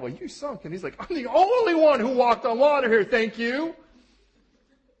 ha, ha, well, you sunk. And he's like, I'm the only one who walked on water here, thank you.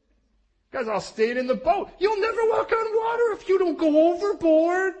 Guys, I'll stay in the boat. You'll never walk on water if you don't go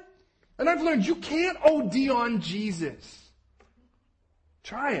overboard. And I've learned you can't OD on Jesus.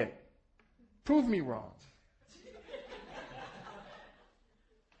 Try it. Prove me wrong.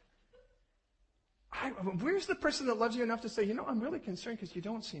 Where's the person that loves you enough to say, I'm really concerned because you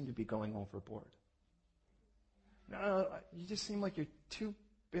don't seem to be going overboard. No, you just seem like you're too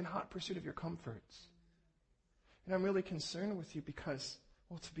in hot pursuit of your comforts. And I'm really concerned with you because,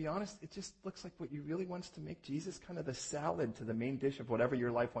 well, to be honest, it just looks like what you really wants to make Jesus kind of the salad to the main dish of whatever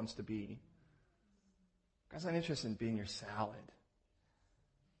your life wants to be. God's not interested in being your salad.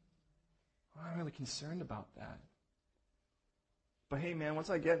 Well, I'm really concerned about that. But hey, man, once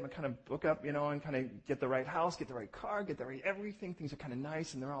I kind of book up, and kind of get the right house, get the right car, get the right everything, things are kind of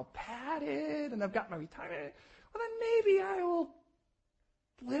nice and they're all padded and I've got my retirement, well, then maybe I will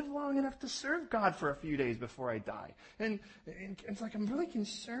live long enough to serve God for a few days before I die. And it's like I'm really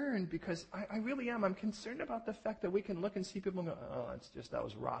concerned because I really am. I'm concerned about the fact that we can look and see people and go, oh, it's just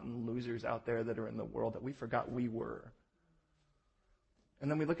those rotten losers out there that are in the world that we forgot we were. And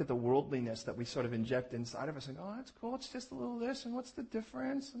then we look at the worldliness that we sort of inject inside of us and go, oh, that's cool. It's just a little this, and what's the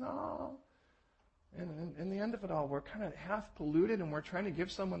difference? And all. And in the end of it all, we're kind of half polluted, and we're trying to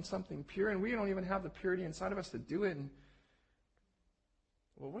give someone something pure, and we don't even have the purity inside of us to do it. And,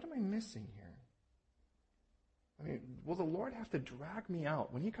 well, what am I missing here? I mean, will the Lord have to drag me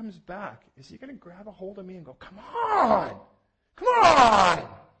out? When he comes back, is he going to grab a hold of me and go, come on! Come on!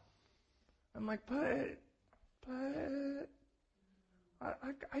 I'm like, but...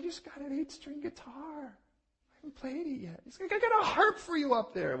 I just got an 8-string guitar. I haven't played it yet. He's like, I got a harp for you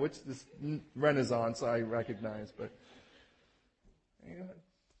up there, which this Renaissance I recognize. But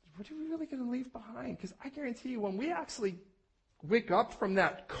what are we really going to leave behind? Because I guarantee you, when we actually wake up from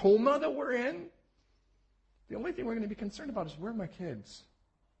that coma that we're in, the only thing we're going to be concerned about is, where are my kids?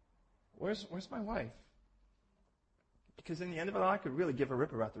 Where's my wife? Because in the end of it all, I could really give a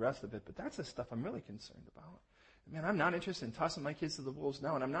rip about the rest of it, but that's the stuff I'm really concerned about. Man, I'm not interested in tossing my kids to the wolves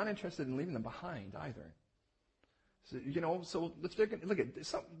now, and I'm not interested in leaving them behind either. So, so let's look at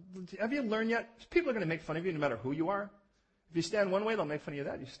have you learned yet? People are going to make fun of you no matter who you are. If you stand one way, they'll make fun of you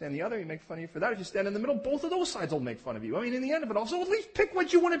that. If you stand the other, you make fun of you for that. If you stand in the middle, both of those sides will make fun of you. I mean, in the end of it all, so at least pick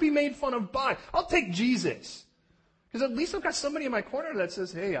what you want to be made fun of by. I'll take Jesus. Because at least I've got somebody in my corner that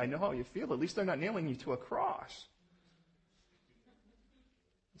says, hey, I know how you feel. At least they're not nailing you to a cross.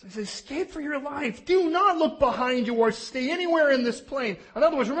 So he says, escape for your life. Do not look behind you or stay anywhere in this plain. In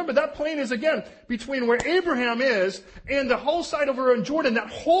other words, remember, that plain is, again, between where Abraham is and the whole side over in Jordan. That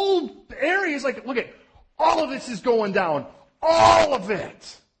whole area is like, look at, all of this is going down. All of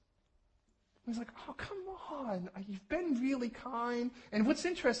it. He's like, oh, come on. You've been really kind. And what's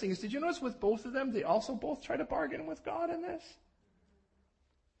interesting is, did you notice with both of them, they also both try to bargain with God in this?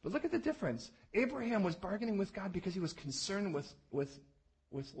 But look at the difference. Abraham was bargaining with God because he was concerned with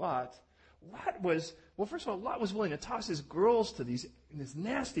Lot, first of all, Lot was willing to toss his girls to this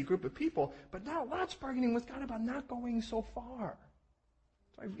nasty group of people, but now Lot's bargaining with God about not going so far.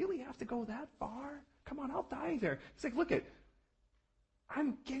 Do I really have to go that far? Come on, I'll die there. He's like, look,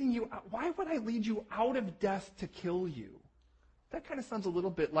 I'm getting you out. Why would I lead you out of death to kill you? That kind of sounds a little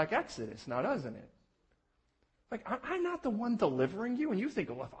bit like Exodus now, doesn't it? Like, I'm not the one delivering you, and you think,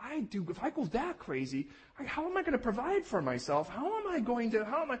 well, if I go that crazy, how am I going to provide for myself? And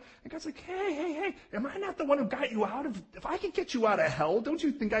God's like, hey, am I not the one who got you out of, if I can get you out of hell, don't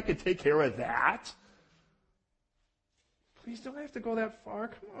you think I could take care of that? Please, don't I have to go that far?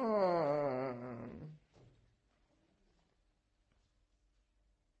 Come on.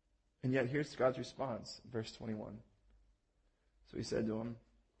 And yet, here's God's response, verse 21. So he said to him,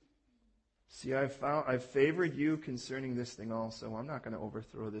 see, I've favored you concerning this thing also. I'm not going to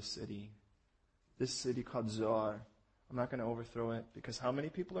overthrow this city called Zoar. I'm not going to overthrow it, because how many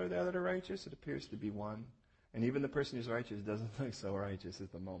people are there that are righteous? It appears to be one. And even the person who's righteous doesn't look so righteous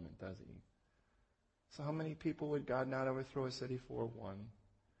at the moment, does he? So how many people would God not overthrow a city for? One.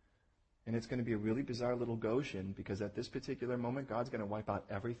 And it's going to be a really bizarre little Goshen, because at this particular moment, God's going to wipe out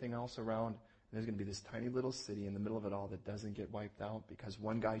everything else around. And there's going to be this tiny little city in the middle of it all that doesn't get wiped out because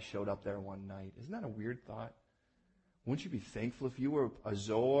one guy showed up there one night. Isn't that a weird thought? Wouldn't you be thankful if you were a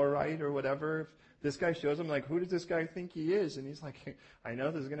Zoarite or whatever? If this guy shows up, like, who does this guy think he is? And he's like, hey, I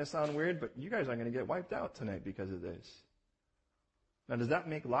know this is going to sound weird, but you guys aren't going to get wiped out tonight because of this. Now, does that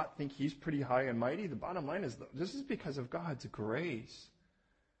make Lot think he's pretty high and mighty? The bottom line is, this is because of God's grace.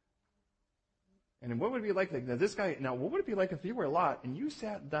 And what would it be like what would it be like if you were Lot and you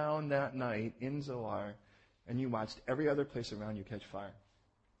sat down that night in Zoar and you watched every other place around you catch fire?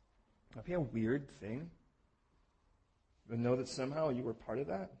 Would it be a weird thing? But know that somehow you were part of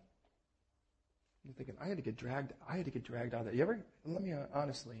that? You're thinking, I had to get dragged out of that. Let me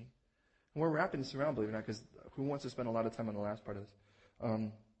honestly, and we're wrapping this around, believe it or not, because who wants to spend a lot of time on the last part of this?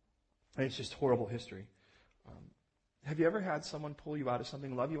 And it's just horrible history. Have you ever had someone pull you out of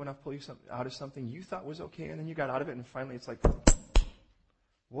something, love you enough, pull you out of something you thought was okay, and then you got out of it, and finally it's like,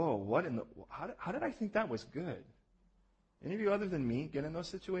 whoa, how did I think that was good? Any of you other than me get in those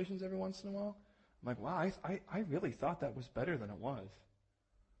situations every once in a while? I'm like, wow, I really thought that was better than it was.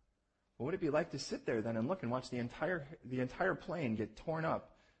 What would it be like to sit there then and look and watch the entire plane get torn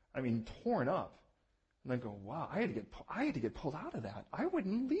up? I mean, torn up. And then go, wow, I had to get pulled out of that. I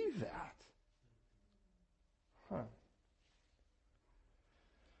wouldn't leave that. Huh.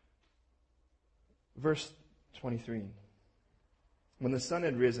 Verse 23. When the sun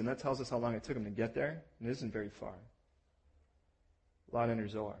had risen, that tells us how long it took him to get there, and it isn't very far. Lot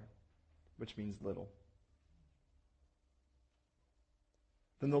enters Zoar, which means little.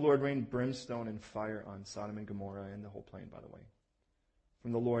 Then the Lord rained brimstone and fire on Sodom and Gomorrah and the whole plain, by the way,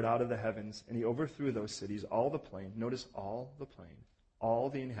 from the Lord out of the heavens, and he overthrew those cities, all the plain. Notice all the plain, all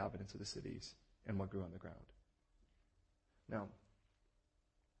the inhabitants of the cities, and what grew on the ground. Now,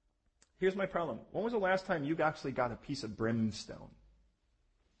 here's my problem. When was the last time you actually got a piece of brimstone?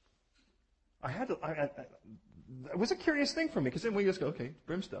 It was a curious thing for me, because then we just go, okay,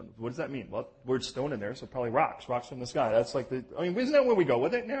 brimstone. What does that mean? Well, word stone in there, so probably rocks from the sky. That's like isn't that where we go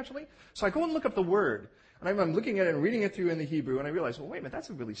with it naturally? So I go and look up the word, and I'm looking at it and reading it through in the Hebrew, and I realize, well, wait a minute, that's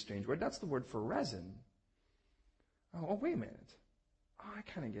a really strange word. That's the word for resin. Oh, wait a minute. Oh, I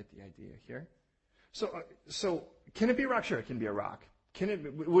kind of get the idea here. So can it be a rock? Sure, it can be a rock.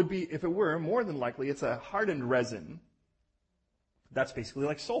 Would be, if it were, more than likely, it's a hardened resin. That's basically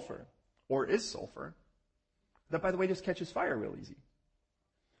like sulfur, or is sulfur. That, by the way, just catches fire real easy.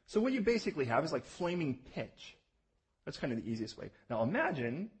 So what you basically have is like flaming pitch. That's kind of the easiest way. Now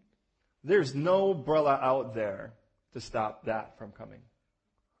imagine there's no umbrella out there to stop that from coming,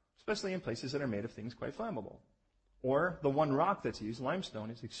 especially in places that are made of things quite flammable. Or the one rock that's used,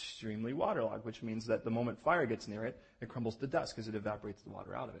 limestone, is extremely waterlogged, which means that the moment fire gets near it, it crumbles to dust because it evaporates the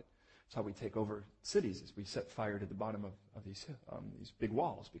water out of it. That's how we take over cities, is we set fire to the bottom of these big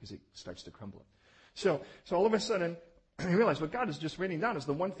walls because it starts to crumble. So all of a sudden, you realize what God is just raining down is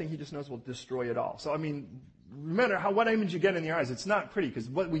the one thing he just knows will destroy it all. So, I mean, no matter what image you get in your eyes, it's not pretty, because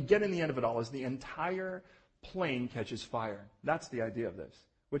what we get in the end of it all is the entire plain catches fire. That's the idea of this,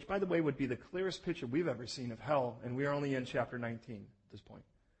 which, by the way, would be the clearest picture we've ever seen of hell, and we are only in chapter 19 at this point.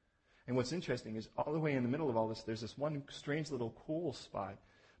 And what's interesting is all the way in the middle of all this, there's this one strange little cool spot.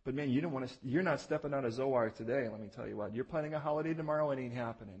 But man, you're not stepping out of Zoar today, let me tell you what. You're planning a holiday tomorrow, it ain't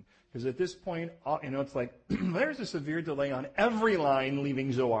happening. Because at this point, it's like, there's a severe delay on every line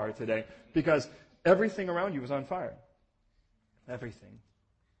leaving Zoar today, because everything around you is on fire. Everything.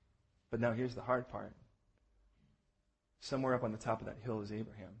 But now here's the hard part. Somewhere up on the top of that hill is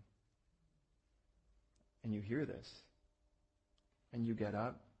Abraham. And you hear this. And you get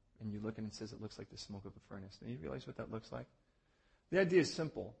up and you look and it says it looks like the smoke of a furnace. And you realize what that looks like? The idea is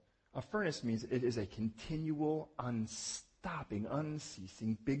simple. A furnace means it is a continual, unstopping,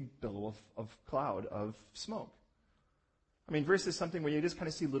 unceasing big billow of cloud, of smoke. I mean, versus something where you just kind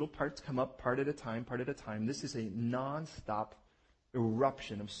of see little parts come up part at a time, part at a time. This is a non-stop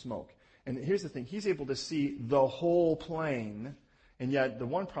eruption of smoke. And here's the thing. He's able to see the whole plain. And yet the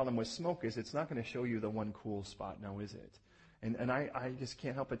one problem with smoke is it's not going to show you the one cool spot now, is it? And I just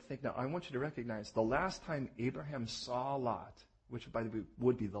can't help but think, now, I want you to recognize the last time Abraham saw Lot, which, by the way,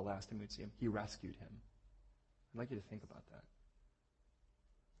 would be the last time we'd see him, he rescued him. I'd like you to think about that.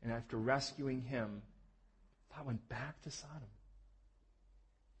 And after rescuing him, Lot went back to Sodom.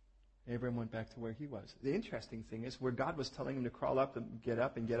 Abraham went back to where he was. The interesting thing is, where God was telling him to crawl up and get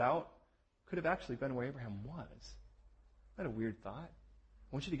out, could have actually been where Abraham was. Isn't that a weird thought? I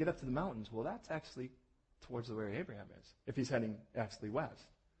want you to get up to the mountains. Well, that's actually towards where Abraham is, if he's heading actually west.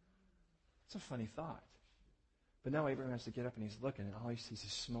 It's a funny thought. But now Abraham has to get up and he's looking, and all he sees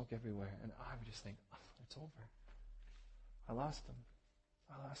is smoke everywhere. And I would just think, oh, it's over. I lost him.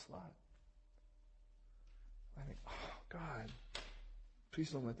 I lost Lot. I think, oh, God, please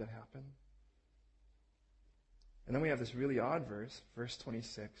don't let that happen. And then we have this really odd verse, verse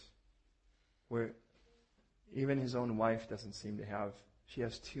 26, where even his own wife doesn't seem to have, she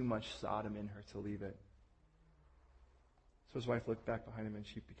has too much Sodom in her to leave it. So his wife looked back behind him and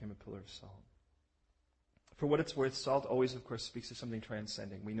she became a pillar of salt. For what it's worth, salt always, of course, speaks of something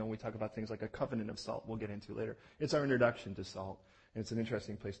transcending. We know we talk about things like a covenant of salt we'll get into later. It's our introduction to salt, and it's an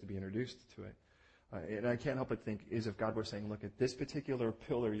interesting place to be introduced to it. And I can't help but think is if God were saying, look, at this particular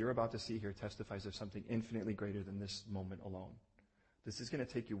pillar you're about to see here testifies of something infinitely greater than this moment alone. This is going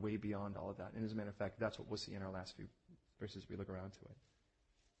to take you way beyond all of that. And as a matter of fact, that's what we'll see in our last few verses as we look around to it.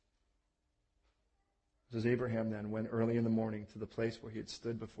 It says, Abraham then went early in the morning to the place where he had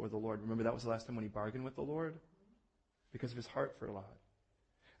stood before the Lord. Remember, that was the last time when he bargained with the Lord? Because of his heart for Lot.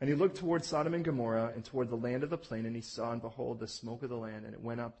 And he looked toward Sodom and Gomorrah and toward the land of the plain, and he saw, and behold, the smoke of the land, and it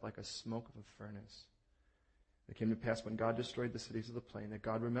went up like a smoke of a furnace. It came to pass when God destroyed the cities of the plain that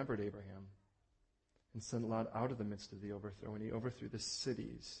God remembered Abraham and sent Lot out of the midst of the overthrow, and he overthrew the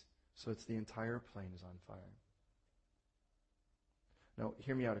cities, so it's the entire plain is on fire. Now,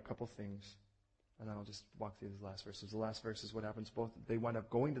 hear me out, a couple things, and then I'll just walk through these last verses. The last verse is what happens. They wind up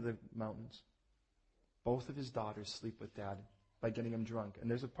going to the mountains. Both of his daughters sleep with Dad by getting him drunk. And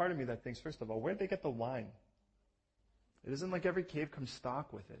there's a part of me that thinks, first of all, where'd they get the wine? It isn't like every cave comes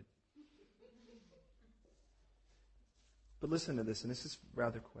stock with it. But listen to this, and this is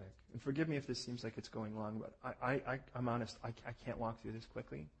rather quick. And forgive me if this seems like it's going long, but I'm honest, I can't walk through this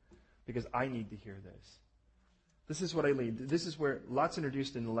quickly because I need to hear this. This is what I lead. This is where Lot's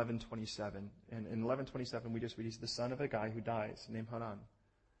introduced in 11:27. And in 11:27, we just read he's the son of a guy who dies named Haran.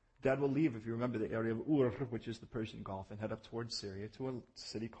 Dad will leave, if you remember, the area of Ur, which is the Persian Gulf, and head up towards Syria to a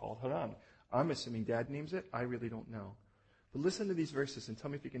city called Haran. I'm assuming Dad names it. I really don't know. But listen to these verses and tell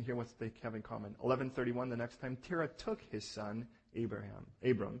me if you can hear what they have in common. 11:31, the next time, Terah took his son,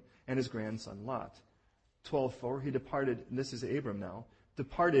 Abram, and his grandson, Lot. 12:4, he departed, and this is Abram now,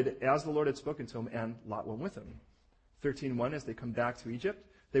 departed as the Lord had spoken to him, and Lot went with him. 13:1, as they come back to Egypt,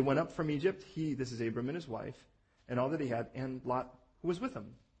 they went up from Egypt, this is Abram and his wife, and all that he had, and Lot, who was with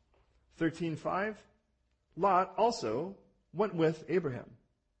him. 13:5, Lot also went with Abram.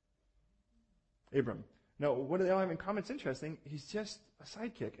 Now, what do they all have in common? It's interesting. He's just a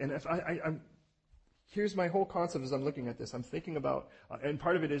sidekick. And if here's my whole concept as I'm looking at this. I'm thinking about, and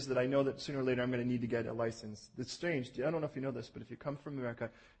part of it is that I know that sooner or later I'm going to need to get a license. It's strange. I don't know if you know this, but if you come from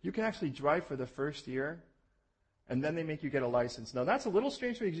America, you can actually drive for the first year, and then they make you get a license. Now, that's a little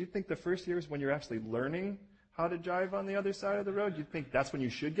strange because you think the first year is when you're actually learning how to drive on the other side of the road. You'd think that's when you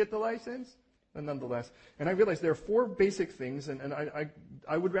should get the license. And nonetheless, and I realize there are four basic things, and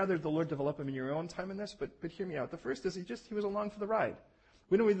I would rather the Lord develop them in your own time in this, but hear me out. The first is he was along for the ride.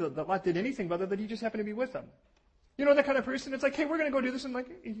 We don't know that Lot did anything but that he just happened to be with them. You know that kind of person? It's like, hey, we're going to go do this, and like,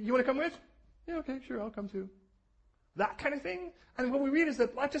 you want to come with? Yeah, okay, sure, I'll come too. That kind of thing. And what we read is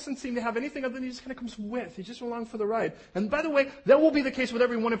that Lot doesn't seem to have anything other than he just kind of comes with. He's just along for the ride. And by the way, that will be the case with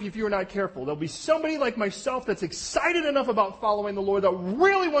every one of you if you are not careful. There'll be somebody like myself that's excited enough about following the Lord that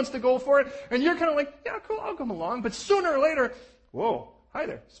really wants to go for it. And you're kind of like, yeah, cool, I'll come along. But sooner or later, whoa, hi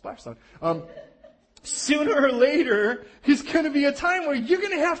there, splash zone. Sooner or later, there's going to be a time where you're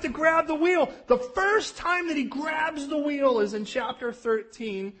going to have to grab the wheel. The first time that he grabs the wheel is in chapter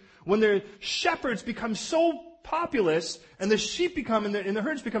 13, when the shepherds become so populous, and the sheep become, and the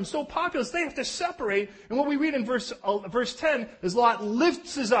herds become so populous, they have to separate. And what we read in verse 10 is Lot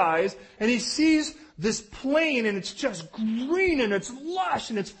lifts his eyes, and he sees this plain and it's just green and it's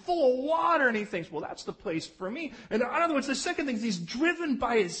lush and it's full of water. And he thinks, well, that's the place for me. And in other words, the second thing is he's driven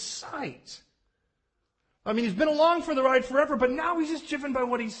by his sight. I mean, he's been along for the ride forever, but now he's just driven by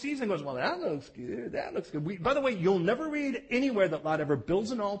what he sees and goes, well, that looks good, that looks good. By the way, you'll never read anywhere that Lot ever builds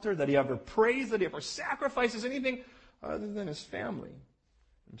an altar, that he ever prays, that he ever sacrifices anything other than his family,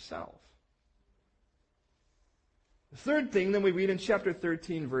 himself. The third thing that we read in chapter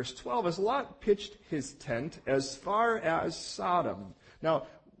 13, verse 12, is Lot pitched his tent as far as Sodom. Now,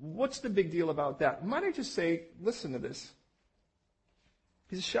 what's the big deal about that? Might I just say, listen to this.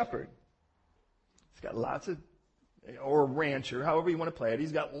 He's a shepherd. He's got lots of, or a rancher, however you want to play it.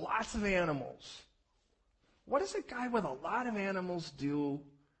 He's got lots of animals. What does a guy with a lot of animals do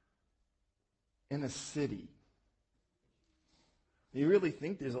in a city? You really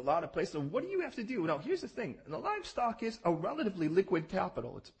think there's a lot of places. So what do you have to do? Now, here's the thing. The livestock is a relatively liquid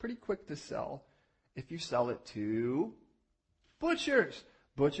capital. It's pretty quick to sell if you sell it to butchers.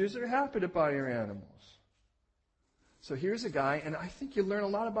 Butchers are happy to buy your animals. So here's a guy, and I think you learn a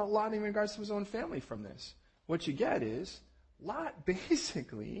lot about Lot in regards to his own family from this. What you get is Lot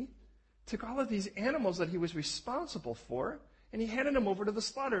basically took all of these animals that he was responsible for, and he handed them over to the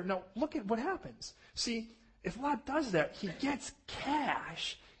slaughter. Now, look at what happens. See, if Lot does that, he gets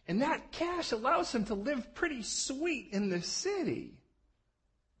cash, and that cash allows him to live pretty sweet in the city.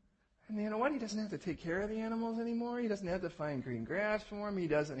 And you know what? He doesn't have to take care of the animals anymore. He doesn't have to find green grass for them. He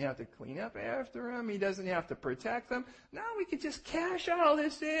doesn't have to clean up after them. He doesn't have to protect them. Now we could just cash all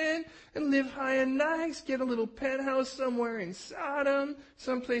this in and live high and nice, get a little penthouse somewhere in Sodom,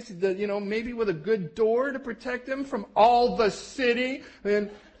 someplace that, maybe with a good door to protect them from all the city.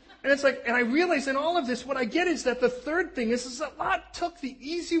 And it's like, and I realize in all of this, what I get is that the third thing is that Lot took the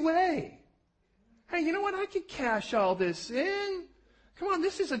easy way. Hey, you know what? I could cash all this in. Come on,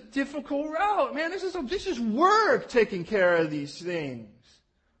 this is a difficult route, man. This is work taking care of these things.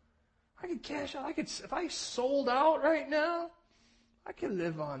 I could cash out. If I sold out right now, I could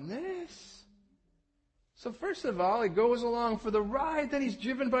live on this. So first of all, he goes along for the ride. Then he's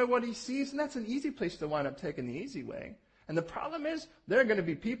driven by what he sees, and that's an easy place to wind up taking the easy way. And the problem is, there are going to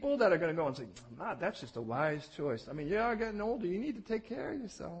be people that are going to go and say, that's just a wise choice. I mean, you are getting older. You need to take care of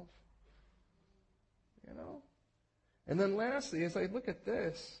yourself. And then lastly, as I look at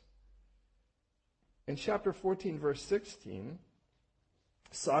this, in chapter 14, verse 16,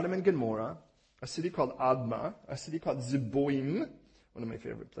 Sodom and Gomorrah, a city called Admah, a city called Zeboim, one of my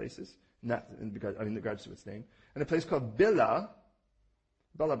favorite places, not in regards to its name, and a place called Bela.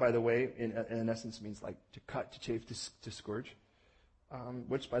 Bela, by the way, in essence means like to cut, to chafe, to scourge,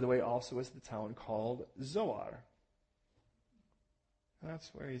 which, by the way, also is the town called Zoar. And that's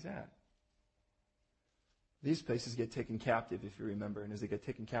where he's at. These places get taken captive, if you remember. And as they get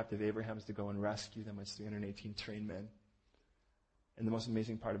taken captive, Abraham is to go and rescue them with 318 trained men. And the most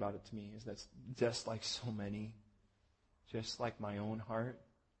amazing part about it to me is that just like so many, just like my own heart,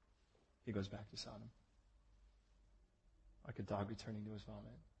 he goes back to Sodom. Like a dog returning to his vomit.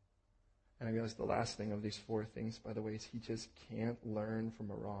 And I realize the last thing of these four things, by the way, is he just can't learn from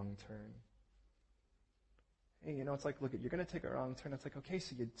a wrong turn. Hey, it's like, look, you're going to take a wrong turn. It's like, okay,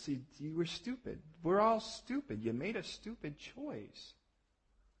 so you were stupid. We're all stupid. You made a stupid choice.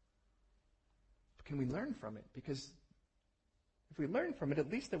 But can we learn from it? Because if we learn from it,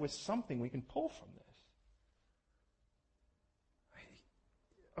 at least there was something we can pull from this.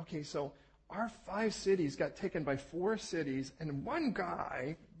 Okay, so our 5 cities got taken by 4 cities, and one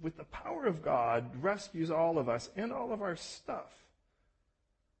guy, with the power of God, rescues all of us and all of our stuff.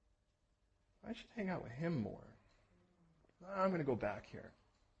 I should hang out with him more. I'm going to go back here.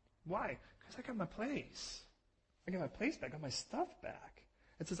 Why? Because I got my place. I got my place back. I got my stuff back.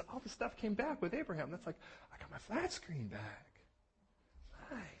 It says all the stuff came back with Abraham. That's like, I got my flat screen back.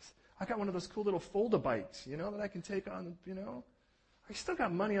 Nice. I got one of those cool little folda-bikes, that I can take on, I still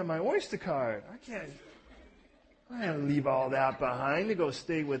got money on my Oyster card. I can't leave all that behind to go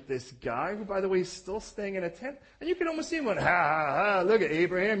stay with this guy who, by the way, is still staying in a tent. And you can almost see him going, ha, ha, ha, look at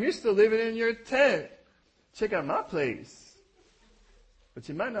Abraham. You're still living in your tent. Check out my place. But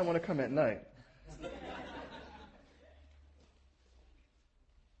you might not want to come at night.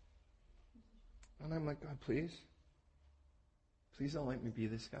 And I'm like, God, please don't let me be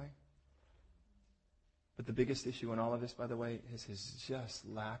this guy. But the biggest issue in all of this, by the way, is his just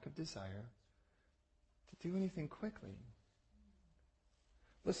lack of desire to do anything quickly.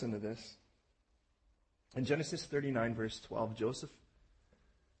 Listen to this. In Genesis 39, verse 12, Joseph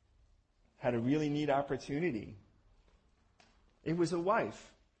had a really neat opportunity. It was a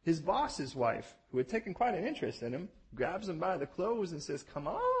wife, his boss's wife, who had taken quite an interest in him, grabs him by the clothes and says, come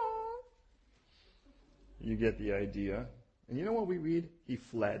on. You get the idea. And you know what we read? He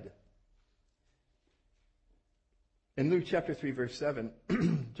fled. In Luke chapter 3, verse 7,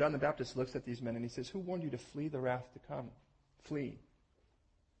 John the Baptist looks at these men and he says, who warned you to flee the wrath to come? Flee.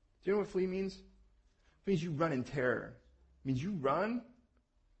 Do you know what flee means? It means you run in terror. It means you run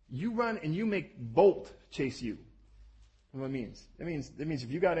and you make bolt chase you. What it means? It means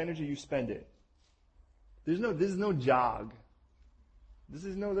if you got energy, you spend it. This is no jog. This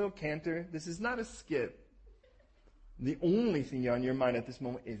is no little canter. This is not a skip. The only thing on your mind at this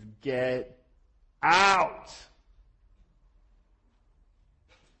moment is get out.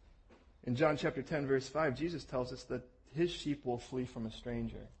 In John chapter 10, verse 5, Jesus tells us that his sheep will flee from a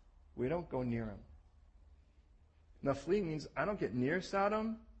stranger. We don't go near him. Now, flee means I don't get near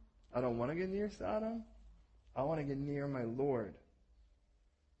Sodom. I don't want to get near Sodom. I want to get near my Lord.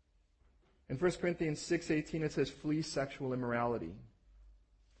 In 1 Corinthians 6:18, it says, flee sexual immorality.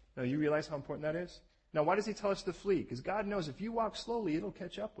 Now, you realize how important that is? Now, why does he tell us to flee? Because God knows if you walk slowly, it'll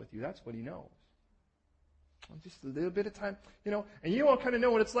catch up with you. That's what he knows. Just a little bit of time, and you all kind of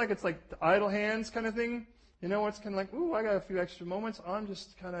know what it's like. It's like the idle hands kind of thing. It's kind of like, ooh, I got a few extra moments. I'm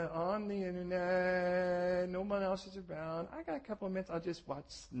just kind of on the internet. No one else is around. I got a couple of minutes. I'll just watch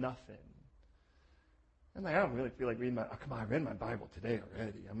nothing. And I don't really feel like reading I read my Bible today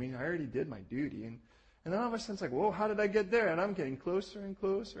already. I already did my duty. And then all of a sudden it's like, whoa, how did I get there? And I'm getting closer and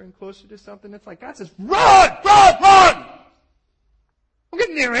closer and closer to something. It's like God says, run! I'm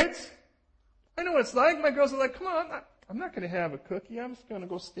getting near it. I know what it's like. My girls are like, come on, I'm not going to have a cookie. I'm just going to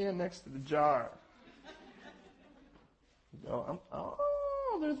go stand next to the jar.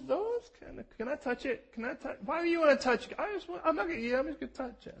 There's those kind of. Can I touch it? Can I touch? Why do you want to touch it? I'm not going to eat it. I'm just going to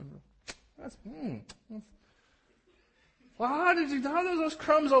touch it. Well, how are those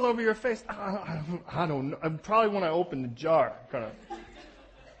crumbs all over your face? I don't know. Probably when I opened the jar, kind of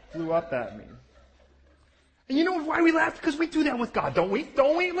flew up at me. And you know why we laugh? Because we do that with God, don't we?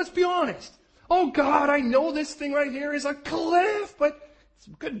 Don't we? Let's be honest. Oh, God, I know this thing right here is a cliff, but it's a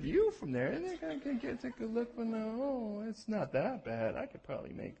good view from there. And I can take a look from there. Oh, it's not that bad. I could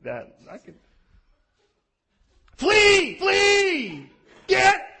probably make that. Flee!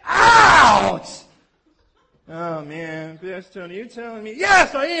 Get out! Oh, man. Pastor Tony, you're telling me,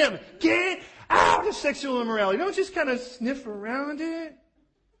 yes, I am. Get out of sexual immorality. Don't just kind of sniff around it.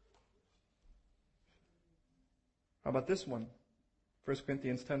 How about this one? 1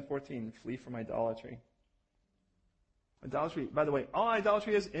 Corinthians 10:14, flee from idolatry. Idolatry, by the way, all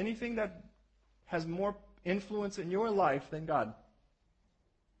idolatry is anything that has more influence in your life than God.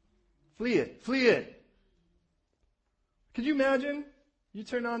 Flee it. Could you imagine? You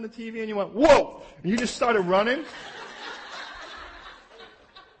turn on the TV and you went, whoa! And you just started running.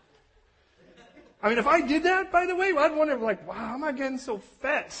 If I did that, by the way, I'd wonder, wow, am I getting so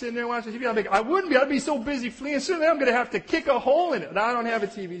fat sitting there watching TV? I wouldn't be. I'd be so busy fleeing. Soon I'm going to have to kick a hole in it. I don't have a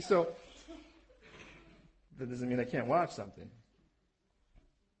TV, so that doesn't mean I can't watch something.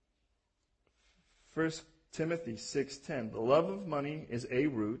 1 Timothy 6:10, the love of money is a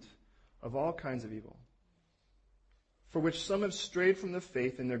root of all kinds of evil, for which some have strayed from the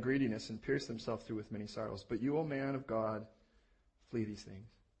faith in their greediness and pierced themselves through with many sorrows. But you, O man of God, flee these things.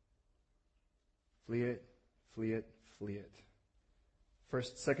 Flee it, flee it, flee it.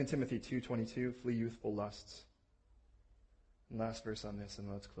 2 Timothy 2:22, flee youthful lusts. And last verse on this, and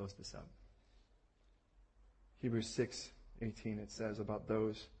let's close this up. Hebrews 6:18, it says about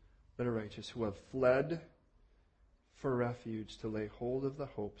those that are righteous who have fled for refuge to lay hold of the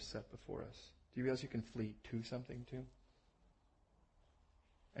hope set before us. Do you realize you can flee to something too?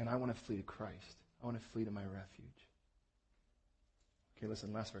 And I want to flee to Christ. I want to flee to my refuge. Okay,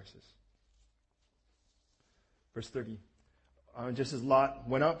 listen, last verses. Verse 30. Just as Lot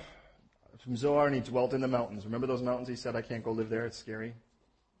went up from Zoar and he dwelt in the mountains. Remember those mountains? He said, I can't go live there. It's scary.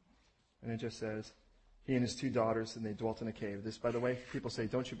 And it just says, he and his 2 daughters, and they dwelt in a cave. This, by the way, people say,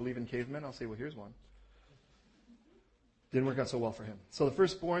 don't you believe in cavemen? I'll say, well, here's one. Didn't work out so well for him. So the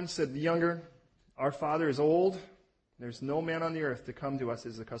firstborn said, the younger, our father is old. There's no man on the earth to come to us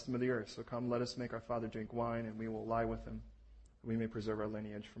is the custom of the earth. So come, let us make our father drink wine, and we will lie with him, that we may preserve our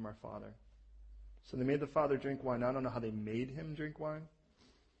lineage from our father. So they made the father drink wine. I don't know how they made him drink wine.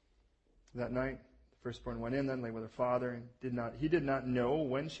 That night, the firstborn went in, then lay with her father, and he did not know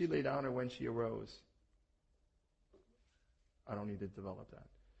when she lay down or when she arose. I don't need to develop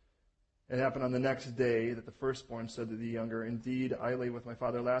that. It happened on the next day that the firstborn said to the younger, indeed, I lay with my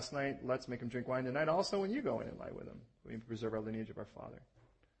father last night. Let's make him drink wine tonight also when you go in and lie with him. We preserve our lineage of our father.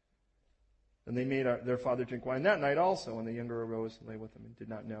 Then they made their father drink wine that night also, and the younger arose and lay with him and did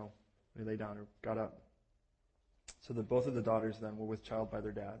not know. They lay down or got up. So that both of the daughters then were with child by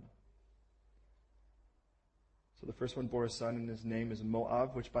their dad. So the first one bore a son, and his name is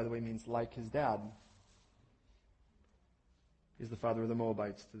Moab, which, by the way, means like his dad. He's the father of the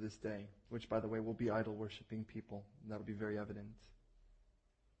Moabites to this day, which, by the way, will be idol-worshipping people. And that'll be very evident.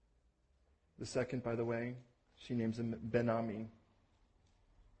 The second, by the way, she names him Ben-Ami.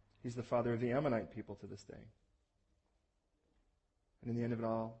 He's the father of the Ammonite people to this day. And in the end of it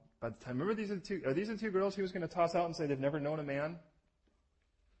all, by the time, remember these are the two girls he was going to toss out and say they've never known a man?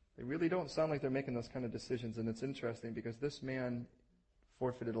 They really don't sound like they're making those kind of decisions, and it's interesting because this man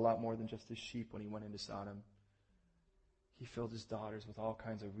forfeited a lot more than just his sheep when he went into Sodom. He filled his daughters with all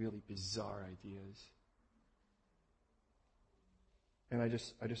kinds of really bizarre ideas. And I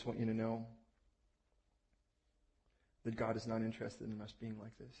just want you to know that God is not interested in us being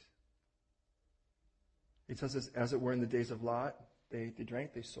like this. It says, as it were in the days of Lot, they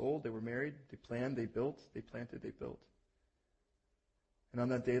drank, they sold, they were married, they planned, they built, they planted, they built. And on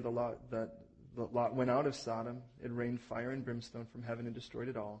that day, the Lot went out of Sodom. It rained fire and brimstone from heaven and destroyed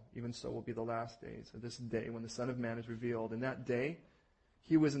it all. Even so will be the last days of this day when the Son of Man is revealed. And that day,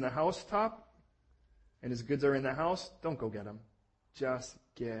 he was in the housetop, and his goods are in the house. Don't go get them. Just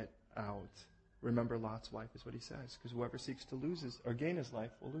get out. Remember Lot's wife is what he says, because whoever seeks to lose his or gain his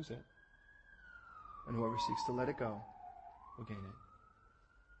life will lose it. And whoever seeks to let it go will gain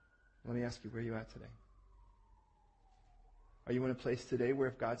it. Let me ask you, where are you at today? Are you in a place today where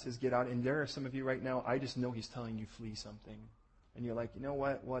if God says get out, and there are some of you right now, I just know he's telling you flee something. And you're like, you know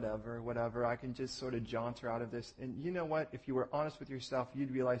what, whatever, I can just sort of jaunter out of this. And you know what, if you were honest with yourself,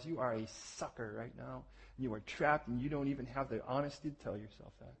 you'd realize you are a sucker right now. And you are trapped, and you don't even have the honesty to tell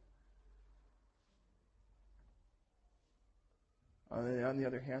yourself that. On the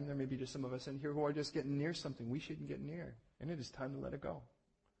other hand, there may be just some of us in here who are just getting near something we shouldn't get near. And it is time to let it go.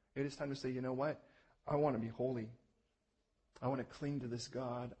 It is time to say, you know what, I want to be holy. I want to cling to this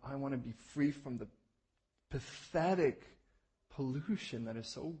God. I want to be free from the pathetic pollution that is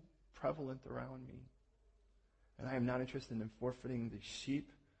so prevalent around me. And I am not interested in forfeiting the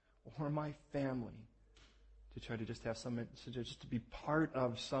sheep or my family to try to just have just to be part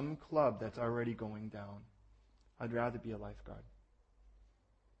of some club that's already going down. I'd rather be a lifeguard.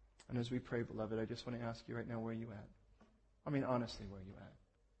 And as we pray, beloved, I just want to ask you right now, where are you at? I mean, honestly, where are you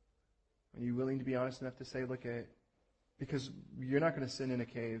at? Are you willing to be honest enough to say, look at, because you're not going to sin in a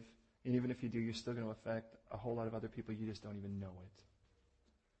cave, and even if you do, you're still going to affect a whole lot of other people. You just don't even know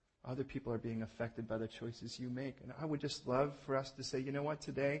it. Other people are being affected by the choices you make. And I would just love for us to say, you know what,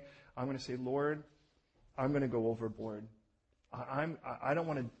 today, I'm going to say, Lord, I'm going to go overboard. I don't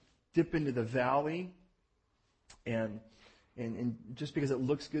want to dip into the valley and just because it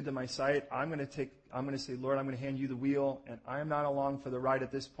looks good to my sight, I'm going to say, Lord, I'm going to hand you the wheel, and I am not along for the ride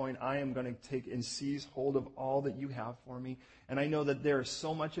at this point. I am going to take and seize hold of all that you have for me. And I know that there is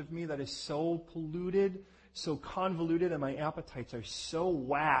so much of me that is so polluted, so convoluted, and my appetites are so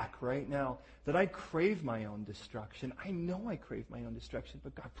whack right now that I crave my own destruction. I know I crave my own destruction,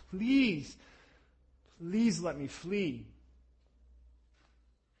 but God, please let me flee.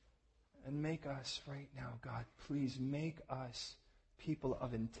 And make us right now, God, please make us people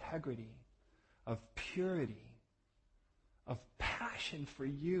of integrity, of purity, of passion for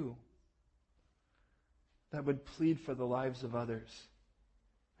you, that would plead for the lives of others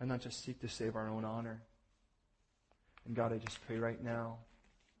and not just seek to save our own honor. And God, I just pray right now,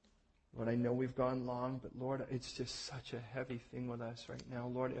 Lord, I know we've gone long, but Lord, it's just such a heavy thing with us right now.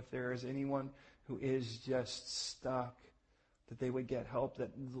 Lord, if there is anyone who is just stuck, that they would get help, that,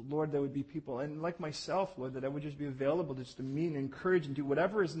 Lord, there would be people, and like myself, Lord, that I would just be available just to meet and encourage and do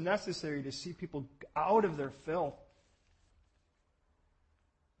whatever is necessary to see people out of their filth.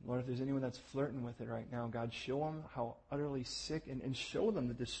 Lord, if there's anyone that's flirting with it right now, God, show them how utterly sick, and show them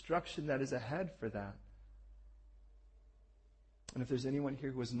the destruction that is ahead for that. And if there's anyone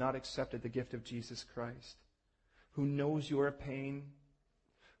here who has not accepted the gift of Jesus Christ, who knows your pain,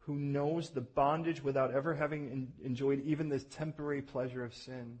 who knows the bondage without ever having enjoyed even this temporary pleasure of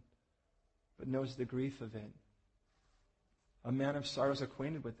sin, but knows the grief of it. A man of sorrows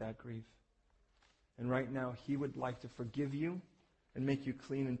acquainted with that grief. And right now, he would like to forgive you and make you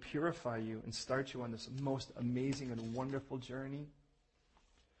clean and purify you and start you on this most amazing and wonderful journey.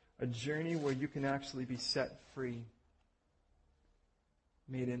 A journey where you can actually be set free,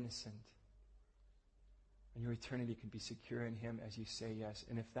 made innocent. And your eternity can be secure in Him as you say yes.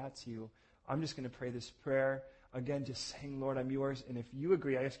 And if that's you, I'm just going to pray this prayer. Again, just saying, Lord, I'm yours. And if you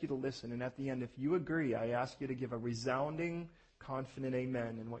agree, I ask you to listen. And at the end, if you agree, I ask you to give a resounding, confident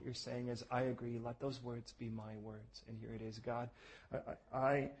amen. And what you're saying is, I agree. Let those words be my words. And here it is, God.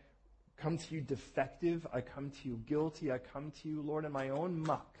 I come to you defective. I come to you guilty. I come to you, Lord, in my own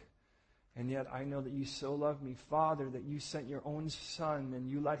muck. And yet I know that you so love me, Father, that you sent your own Son and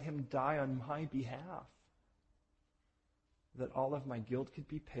you let him die on my behalf. That all of my guilt could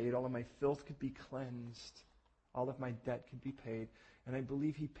be paid, all of my filth could be cleansed, all of my debt could be paid. And I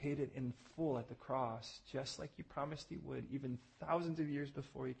believe he paid it in full at the cross, just like you promised he would. Even thousands of years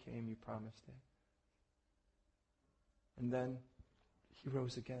before he came, you promised it. And then he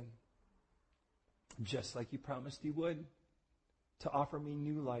rose again, just like you promised he would, to offer me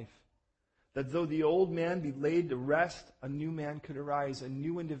new life. That though the old man be laid to rest, a new man could arise, a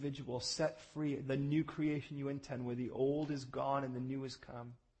new individual set free, the new creation you intend, where the old is gone and the new has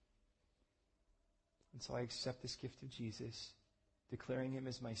come. And so I accept this gift of Jesus, declaring him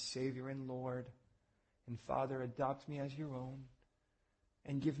as my Savior and Lord. And Father, adopt me as your own,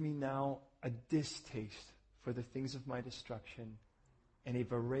 and give me now a distaste for the things of my destruction, and a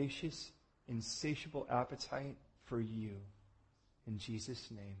voracious, insatiable appetite for you. In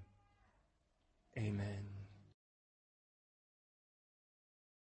Jesus' name, amen.